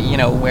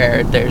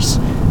 where there's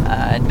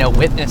no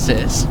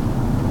witnesses,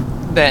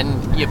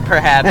 then you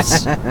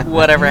perhaps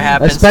whatever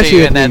happens especially to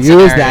you if in that you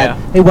use scenario.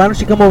 that, hey, why don't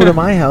you come over to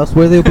my house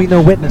where there'll be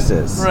no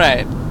witnesses?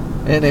 Right.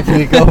 And if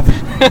you go,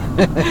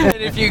 And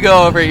if you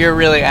go over, you're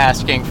really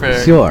asking for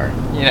sure,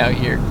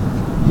 your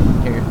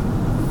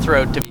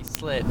throat to be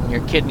slit and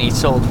your kidney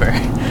sold for,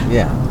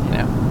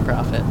 yeah.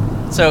 profit.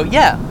 So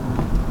yeah.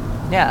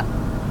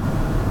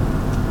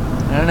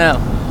 I don't know.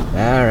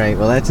 All right.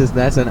 Well, that's an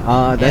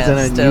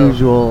Still-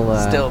 unusual.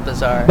 Still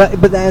bizarre.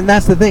 But and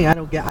that's the thing. I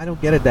don't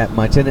get it that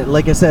much. And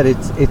like I said,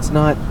 it's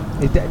not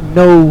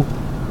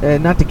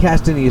not to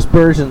cast any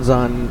aspersions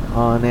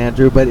on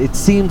Andrew, but it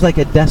seems like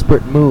a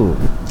desperate move.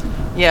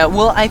 Yeah,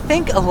 well, I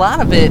think a lot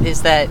of it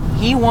is that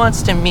he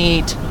wants to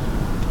meet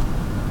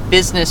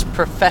business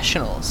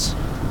professionals.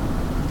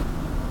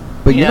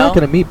 But You you're not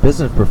know? going to meet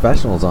business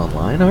professionals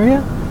online, are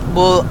you?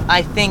 Well,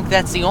 I think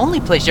that's the only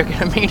place you're going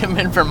to meet him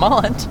in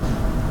Vermont.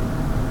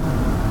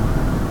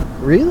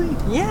 Really?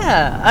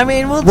 Yeah, I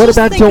mean, well, What just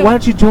about think so? of- Why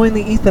don't you join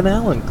the Ethan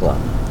Allen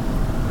Club?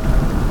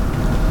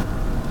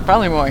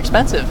 Probably more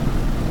expensive.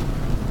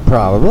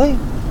 Probably.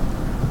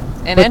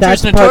 And But enters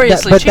that's part-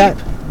 notoriously cheap.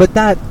 But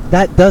that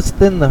does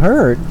thin the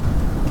herd.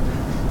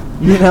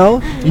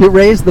 You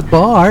raise the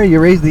bar, you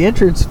raise the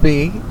entrance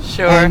fee,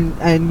 Sure.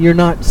 and you're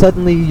not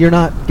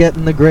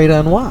getting the great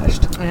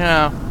unwashed.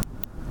 Yeah.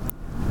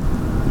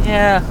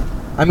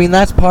 I mean,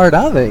 that's part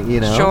of it, you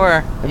know.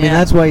 Sure. I mean,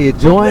 that's why you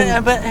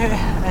join. But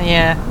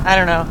yeah, I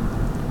don't know.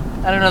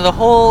 The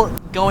whole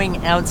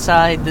going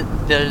outside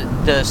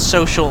the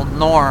social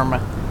norm.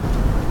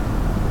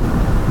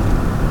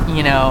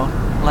 You know,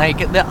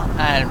 like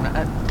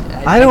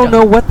I don't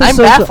know what the I'm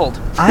baffled.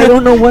 I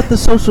don't know what the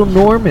social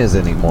norm is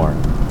anymore.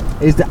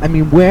 I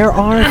mean, where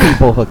are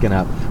people hooking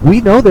up? We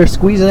know they're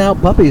squeezing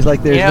out puppies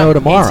like there's no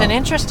tomorrow. It's an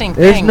interesting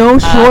There's thing. no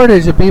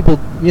shortage of people,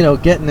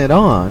 getting it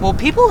on. Well,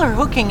 people are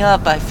hooking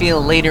up, I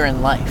feel, later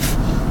in life.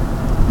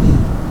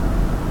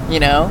 You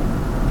know?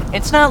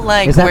 It's not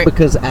like... Is that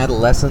because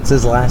adolescence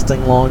is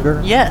lasting longer?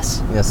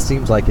 Yes. Yes,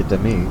 seems like it to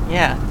me.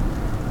 Yeah.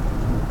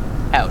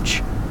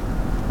 Ouch.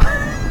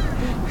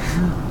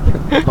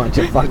 Bunch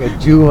of fucking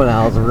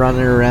juveniles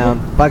running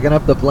around fucking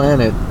up the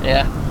planet.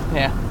 Yeah.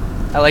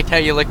 I liked how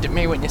you looked at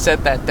me when you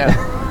said that, though.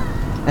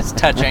 It's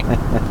touching.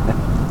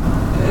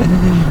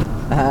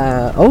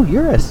 Oh,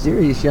 you're a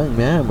serious young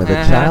man with a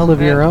child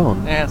of your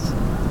own. Yes.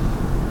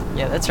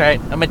 Yeah, that's right.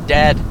 I'm a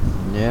dad.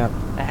 Yeah.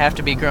 I have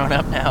to be grown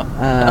up now.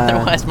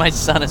 Otherwise, my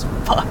son is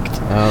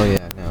fucked. Oh,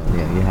 yeah. No,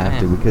 yeah, you have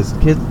to, because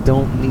kids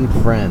don't need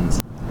friends.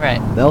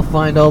 Right. They'll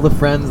find all the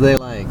friends they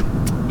like.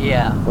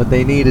 Yeah. What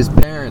they need is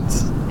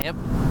parents. Yep.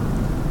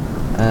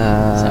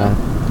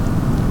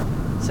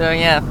 So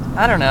yeah,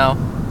 I don't know.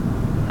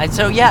 I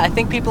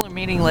think people are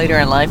meeting later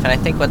in life, and I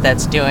think what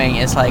that's doing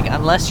is, like,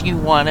 unless you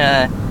want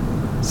to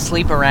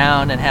sleep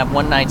around and have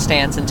one-night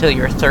stands until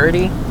you're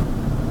 30,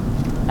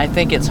 I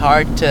think it's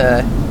hard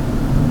to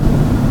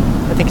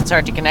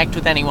connect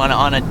with anyone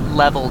on a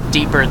level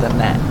deeper than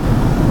that.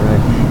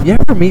 Right. You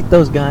ever meet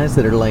those guys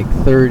that are like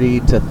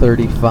 30 to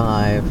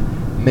 35,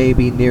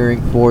 maybe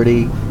nearing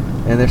 40,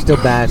 and they're still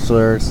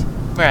bachelors?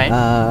 Right.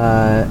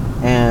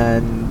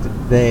 And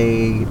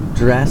they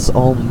dress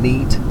all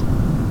neat,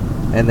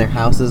 and their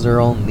houses are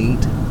all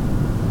neat.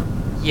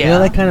 Yeah. You know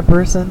that kind of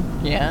person?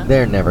 Yeah.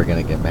 They're never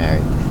gonna get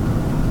married.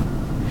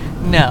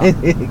 No.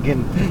 They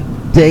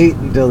can date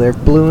until they're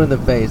blue in the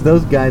face.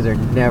 Those guys are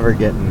never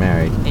getting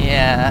married.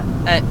 Yeah.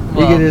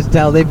 You can just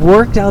tell they've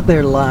worked out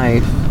their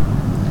life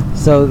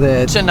so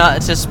that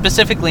to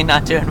specifically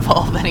not to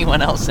involve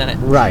anyone else in it.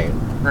 Right.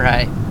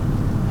 Right.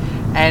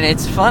 And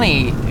it's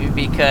funny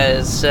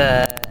because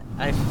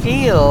I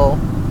feel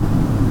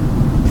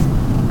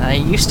I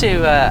used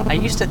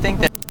to think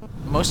that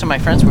most of my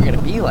friends were going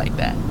to be like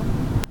that.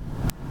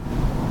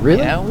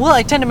 Really? Yeah. Well,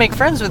 I tend to make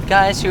friends with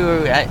guys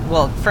who,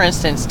 for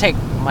instance, take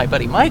my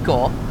buddy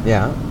Michael.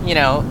 Yeah. You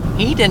know,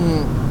 he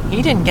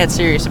didn't get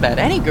serious about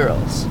any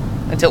girls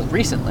until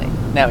recently.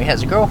 Now he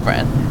has a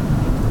girlfriend.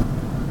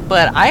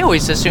 But I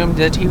always assumed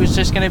that he was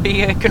just going to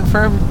be a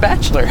confirmed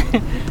bachelor.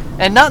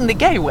 And not in the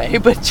gay way,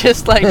 but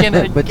just like in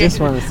a but just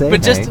want to say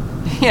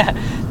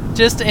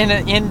just in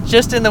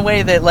the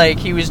way that, like,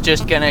 he was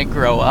just going to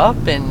grow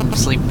up and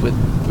sleep with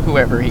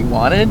whoever he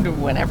wanted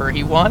whenever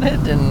he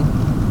wanted, and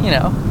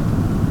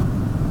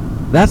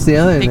that's the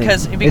other thing.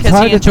 Because it's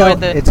hard he enjoyed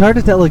to tell, it's hard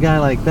to tell a guy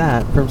like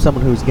that from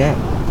someone who's gay.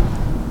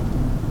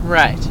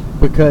 Right.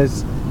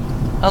 Because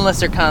unless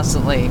they're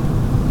constantly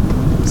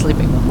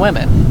sleeping with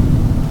women,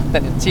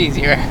 then it's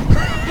easier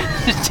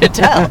to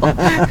tell.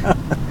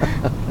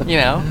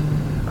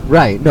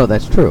 Right. No,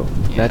 that's true.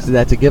 Yeah.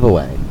 That's a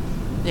giveaway.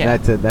 Yeah.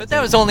 But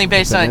that was only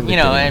based on,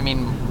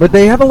 But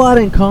they have a lot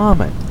in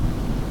common,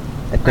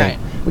 I think. Right.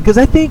 Because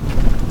I think,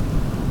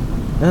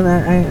 and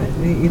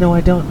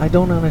I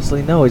don't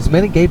honestly know as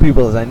many gay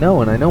people as I know,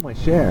 and I know my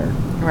share.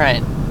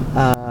 Right.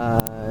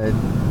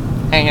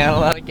 Hang out at a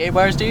lot of gay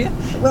bars, do you?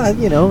 Well,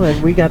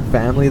 and we got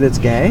family that's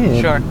gay.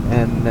 And, Sure.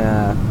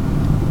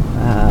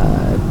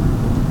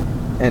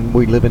 And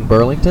we live in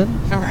Burlington.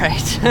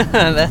 Right.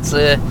 That's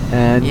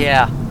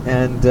yeah.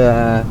 And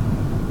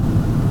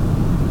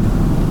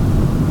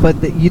but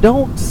you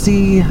don't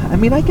see. I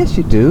mean, I guess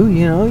you do.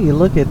 You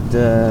look at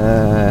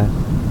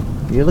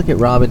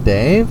Rob and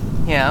Dave.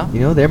 Yeah.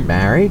 They're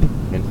married.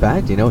 In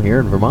fact, here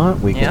in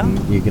Vermont,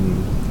 you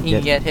can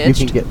get hitched.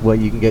 You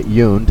can get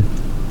yooned.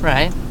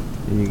 Right.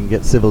 You can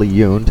get civilly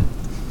yooned.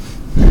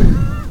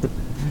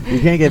 You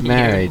can't get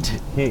married.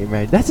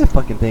 That's the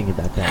fucking thing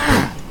about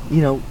that.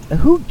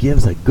 Who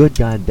gives a good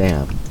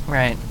goddamn?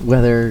 Right.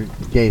 Whether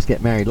gays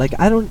get married? Like,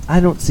 I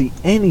don't see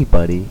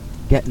anybody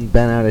getting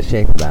bent out of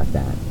shape about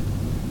that.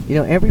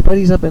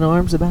 Everybody's up in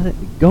arms about it.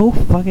 Go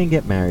fucking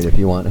get married if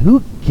you want.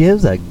 Who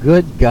gives a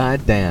good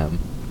goddamn?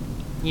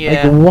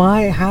 Yeah. Like,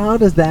 why? How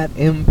does that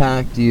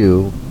impact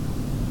you?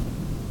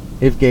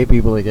 If gay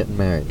people are getting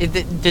married,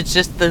 it's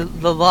just the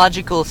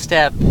logical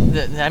step.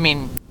 I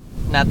mean,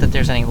 not that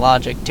there's any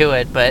logic to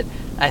it, but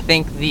I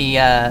think the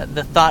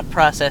thought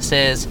process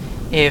is,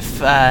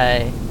 if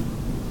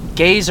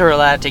gays are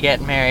allowed to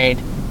get married,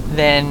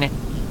 then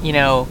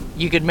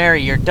you could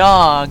marry your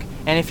dog,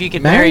 and if you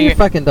could marry your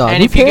fucking dog,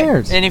 who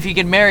cares? And if you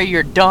could marry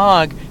your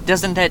dog,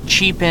 doesn't that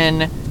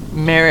cheapen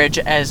marriage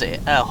as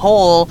a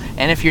whole?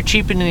 And if you're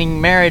cheapening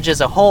marriage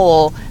as a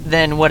whole,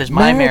 then what does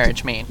my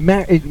marriage mean?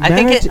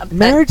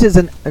 Marriage is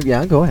an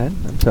yeah. Go ahead.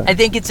 I'm sorry. I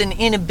think it's an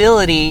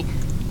inability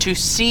to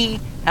see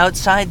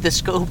outside the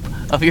scope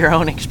of your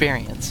own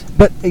experience.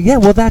 But yeah,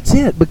 well, that's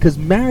it. Because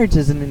marriage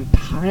is an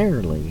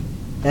entirely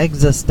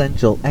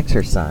existential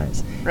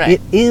exercise. Right.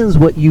 It is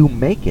what you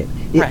make it.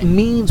 It Right.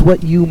 means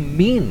what you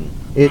mean.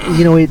 It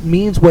it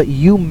means what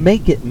you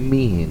make it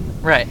mean.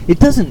 Right. It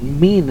doesn't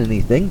mean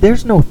anything.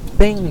 There's no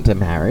thing to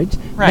marriage.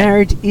 Right.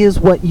 Marriage is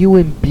what you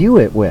imbue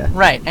it with.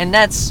 Right, and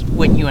that's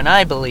what you and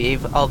I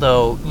believe.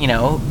 Although the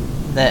Well,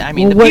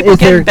 the what people is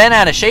there- getting bent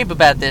out of shape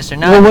about this are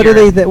not. Well, what do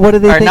your, they? What do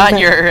they are think? not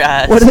your.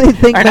 what do they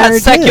think are not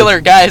marriage secular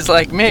is? guys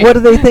like me. What do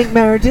they think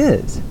marriage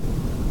is?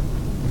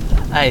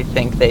 I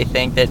think they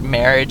think that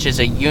marriage is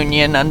a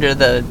union under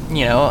the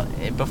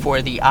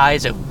before the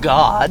eyes of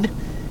God.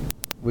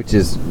 Which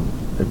is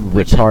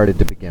retarded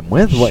to begin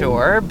with. What-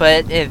 Sure,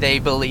 but they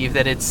believe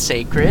that it's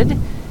sacred,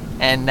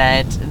 and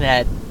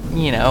that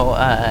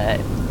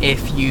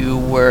if you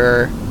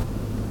were,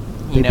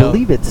 They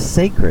believe it's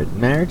sacred.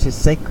 Marriage is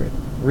sacred.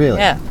 Really.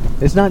 Yeah.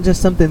 It's not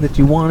just something that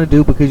you want to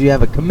do because you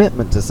have a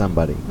commitment to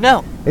somebody.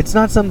 No. It's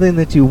not something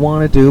that you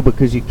want to do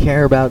because you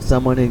care about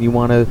someone and you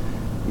want to,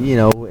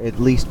 at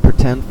least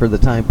pretend for the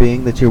time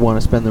being that you want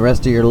to spend the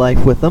rest of your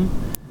life with them.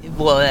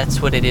 Well, that's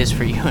what it is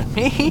for you and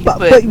me. But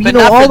But you not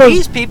know, all for those-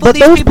 these people. but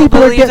These those people people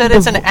are believe that getting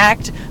it's an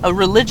act, a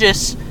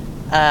religious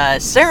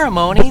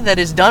ceremony that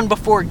is done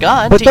before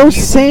God. But to those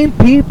use- same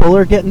people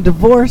are getting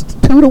divorced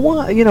 2 to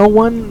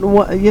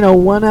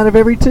 1. One out of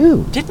every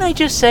 2. Didn't I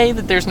just say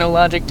that there's no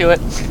logic to it?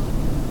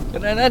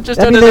 Did I not just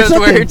I utter mean, there's those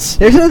nothing, words?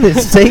 there's nothing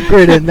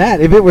sacred in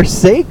that. If it were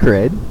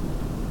sacred,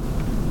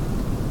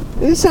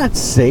 it's not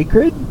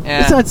sacred.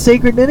 Yeah. It's not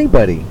sacred to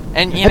anybody.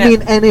 And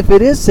and if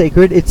it is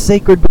sacred, it's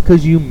sacred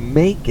because you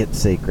make it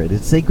sacred.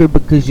 It's sacred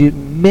because you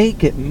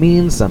make it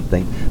mean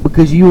something,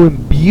 because you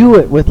imbue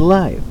it with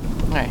life.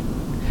 Right.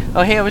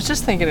 Oh, hey, I was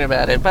just thinking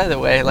about it. By the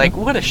way, like,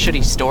 what a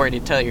shitty story to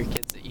tell your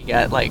kids that you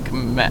got, like,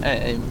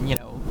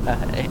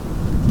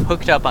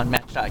 hooked up on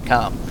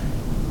Match.com.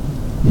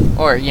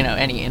 Or,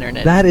 any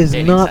internet. That is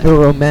dating not site. the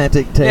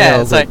romantic tale.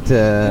 Yeah, it's that, like,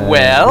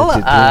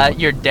 that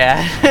you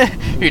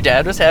your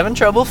dad was having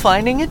trouble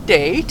finding a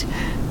date,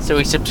 so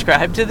he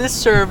subscribed to this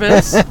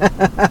service,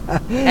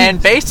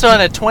 and based on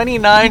a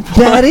 29 point...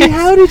 Daddy,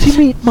 how did you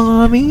meet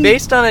Mommy?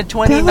 Based on a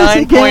Tell us 29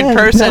 again, point tell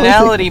us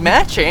personality again.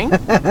 matching,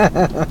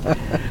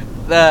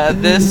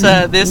 this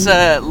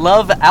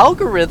love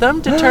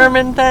algorithm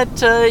determined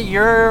that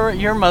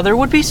your mother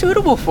would be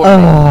suitable for me.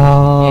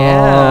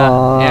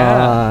 Oh,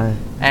 Yeah.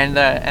 And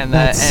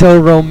that's and, so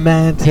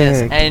romantic.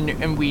 yes,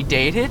 and we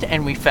dated,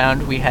 and we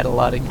found we had a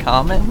lot in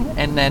common,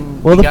 and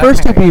then Well, we the got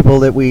first 2 married. people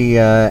that we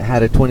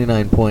had a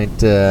 29-point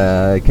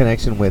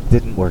connection with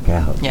didn't work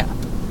out. Yeah,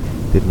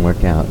 Didn't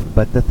work out.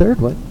 But the third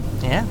one,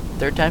 yeah,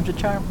 third time's a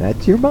charm.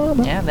 that's your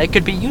mama. Yeah, that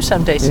could be you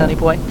someday, sonny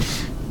boy.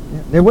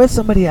 Yeah. There was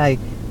somebody I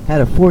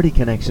had a 40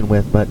 connection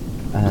with, but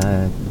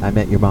I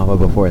met your mama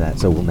before that,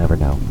 so we'll never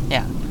know.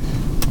 Yeah,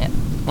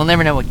 we'll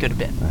never know what could have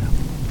been. Wow.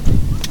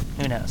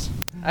 Who knows?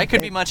 I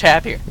could be much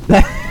happier.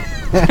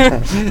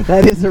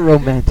 That is a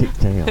romantic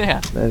tale.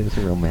 Yeah. That is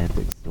a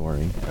romantic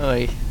story.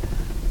 Oy,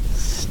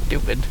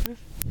 stupid.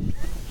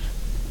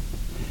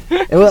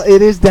 Well,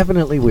 it is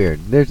definitely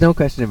weird. There's no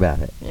question about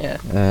it. Yeah.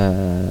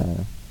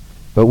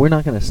 But we're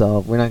not gonna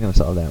solve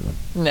that one.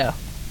 No.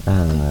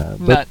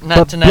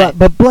 But tonight.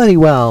 But bloody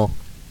well,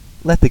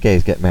 let the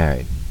gays get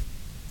married.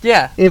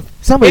 Yeah. If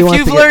somebody If wants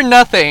you've to learned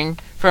nothing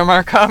from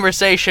our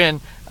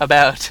conversation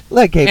about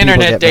let gay people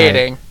internet get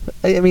married.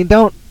 dating, I mean,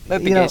 don't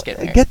let the you know, gays get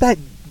married.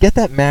 get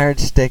that marriage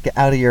stick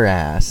out of your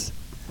ass,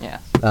 Yeah.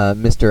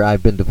 Mister.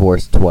 I've been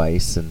divorced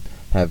twice and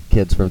have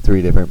kids from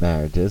 3 different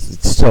marriages.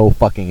 It's so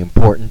fucking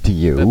important to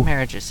you, But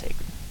marriage is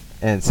sacred.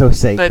 and so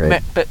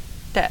sacred. But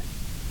Dad,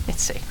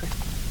 it's sacred.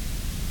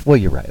 Well,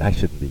 you're right. I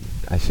shouldn't be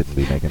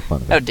making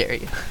fun of How it. dare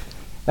you?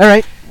 All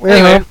right, we're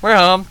Anyway, home. we're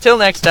home. Till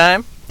next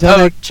time. Till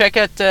next- check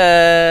out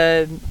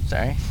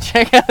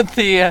check out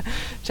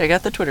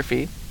the Twitter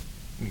feed.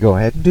 Go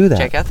ahead and do that.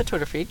 Check out the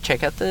Twitter feed.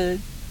 Check out the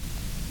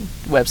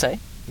website.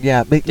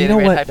 Yeah, but you know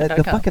what? DataRed-com.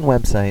 The fucking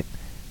website.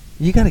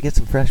 You got to get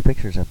some fresh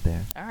pictures up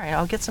there. All right,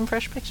 I'll get some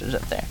fresh pictures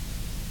up there.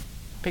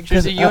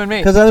 Pictures of you and me.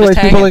 Because just otherwise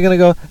people hanging. are going to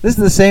go, this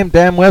is the same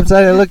damn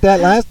website I looked at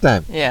last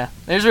time. Yeah,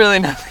 there's really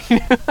nothing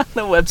new on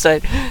the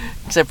website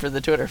except for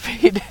the Twitter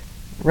feed.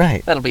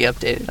 Right. That'll be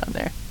updated on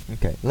there.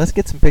 Okay, let's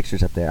get some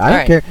pictures up there. I don't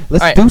Alright. care.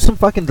 Let's Alright. do some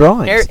fucking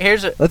drawings.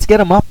 Here's a. Let's get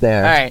them up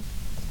there. All right,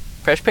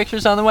 fresh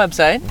pictures on the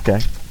website. Okay.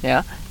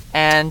 Yeah,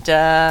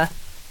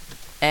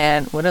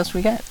 and what else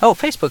we got? Oh,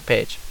 Facebook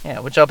page. Yeah,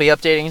 which I'll be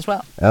updating as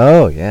well.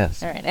 Oh,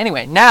 yes. All right.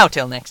 Anyway, now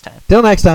till next time. Till next time.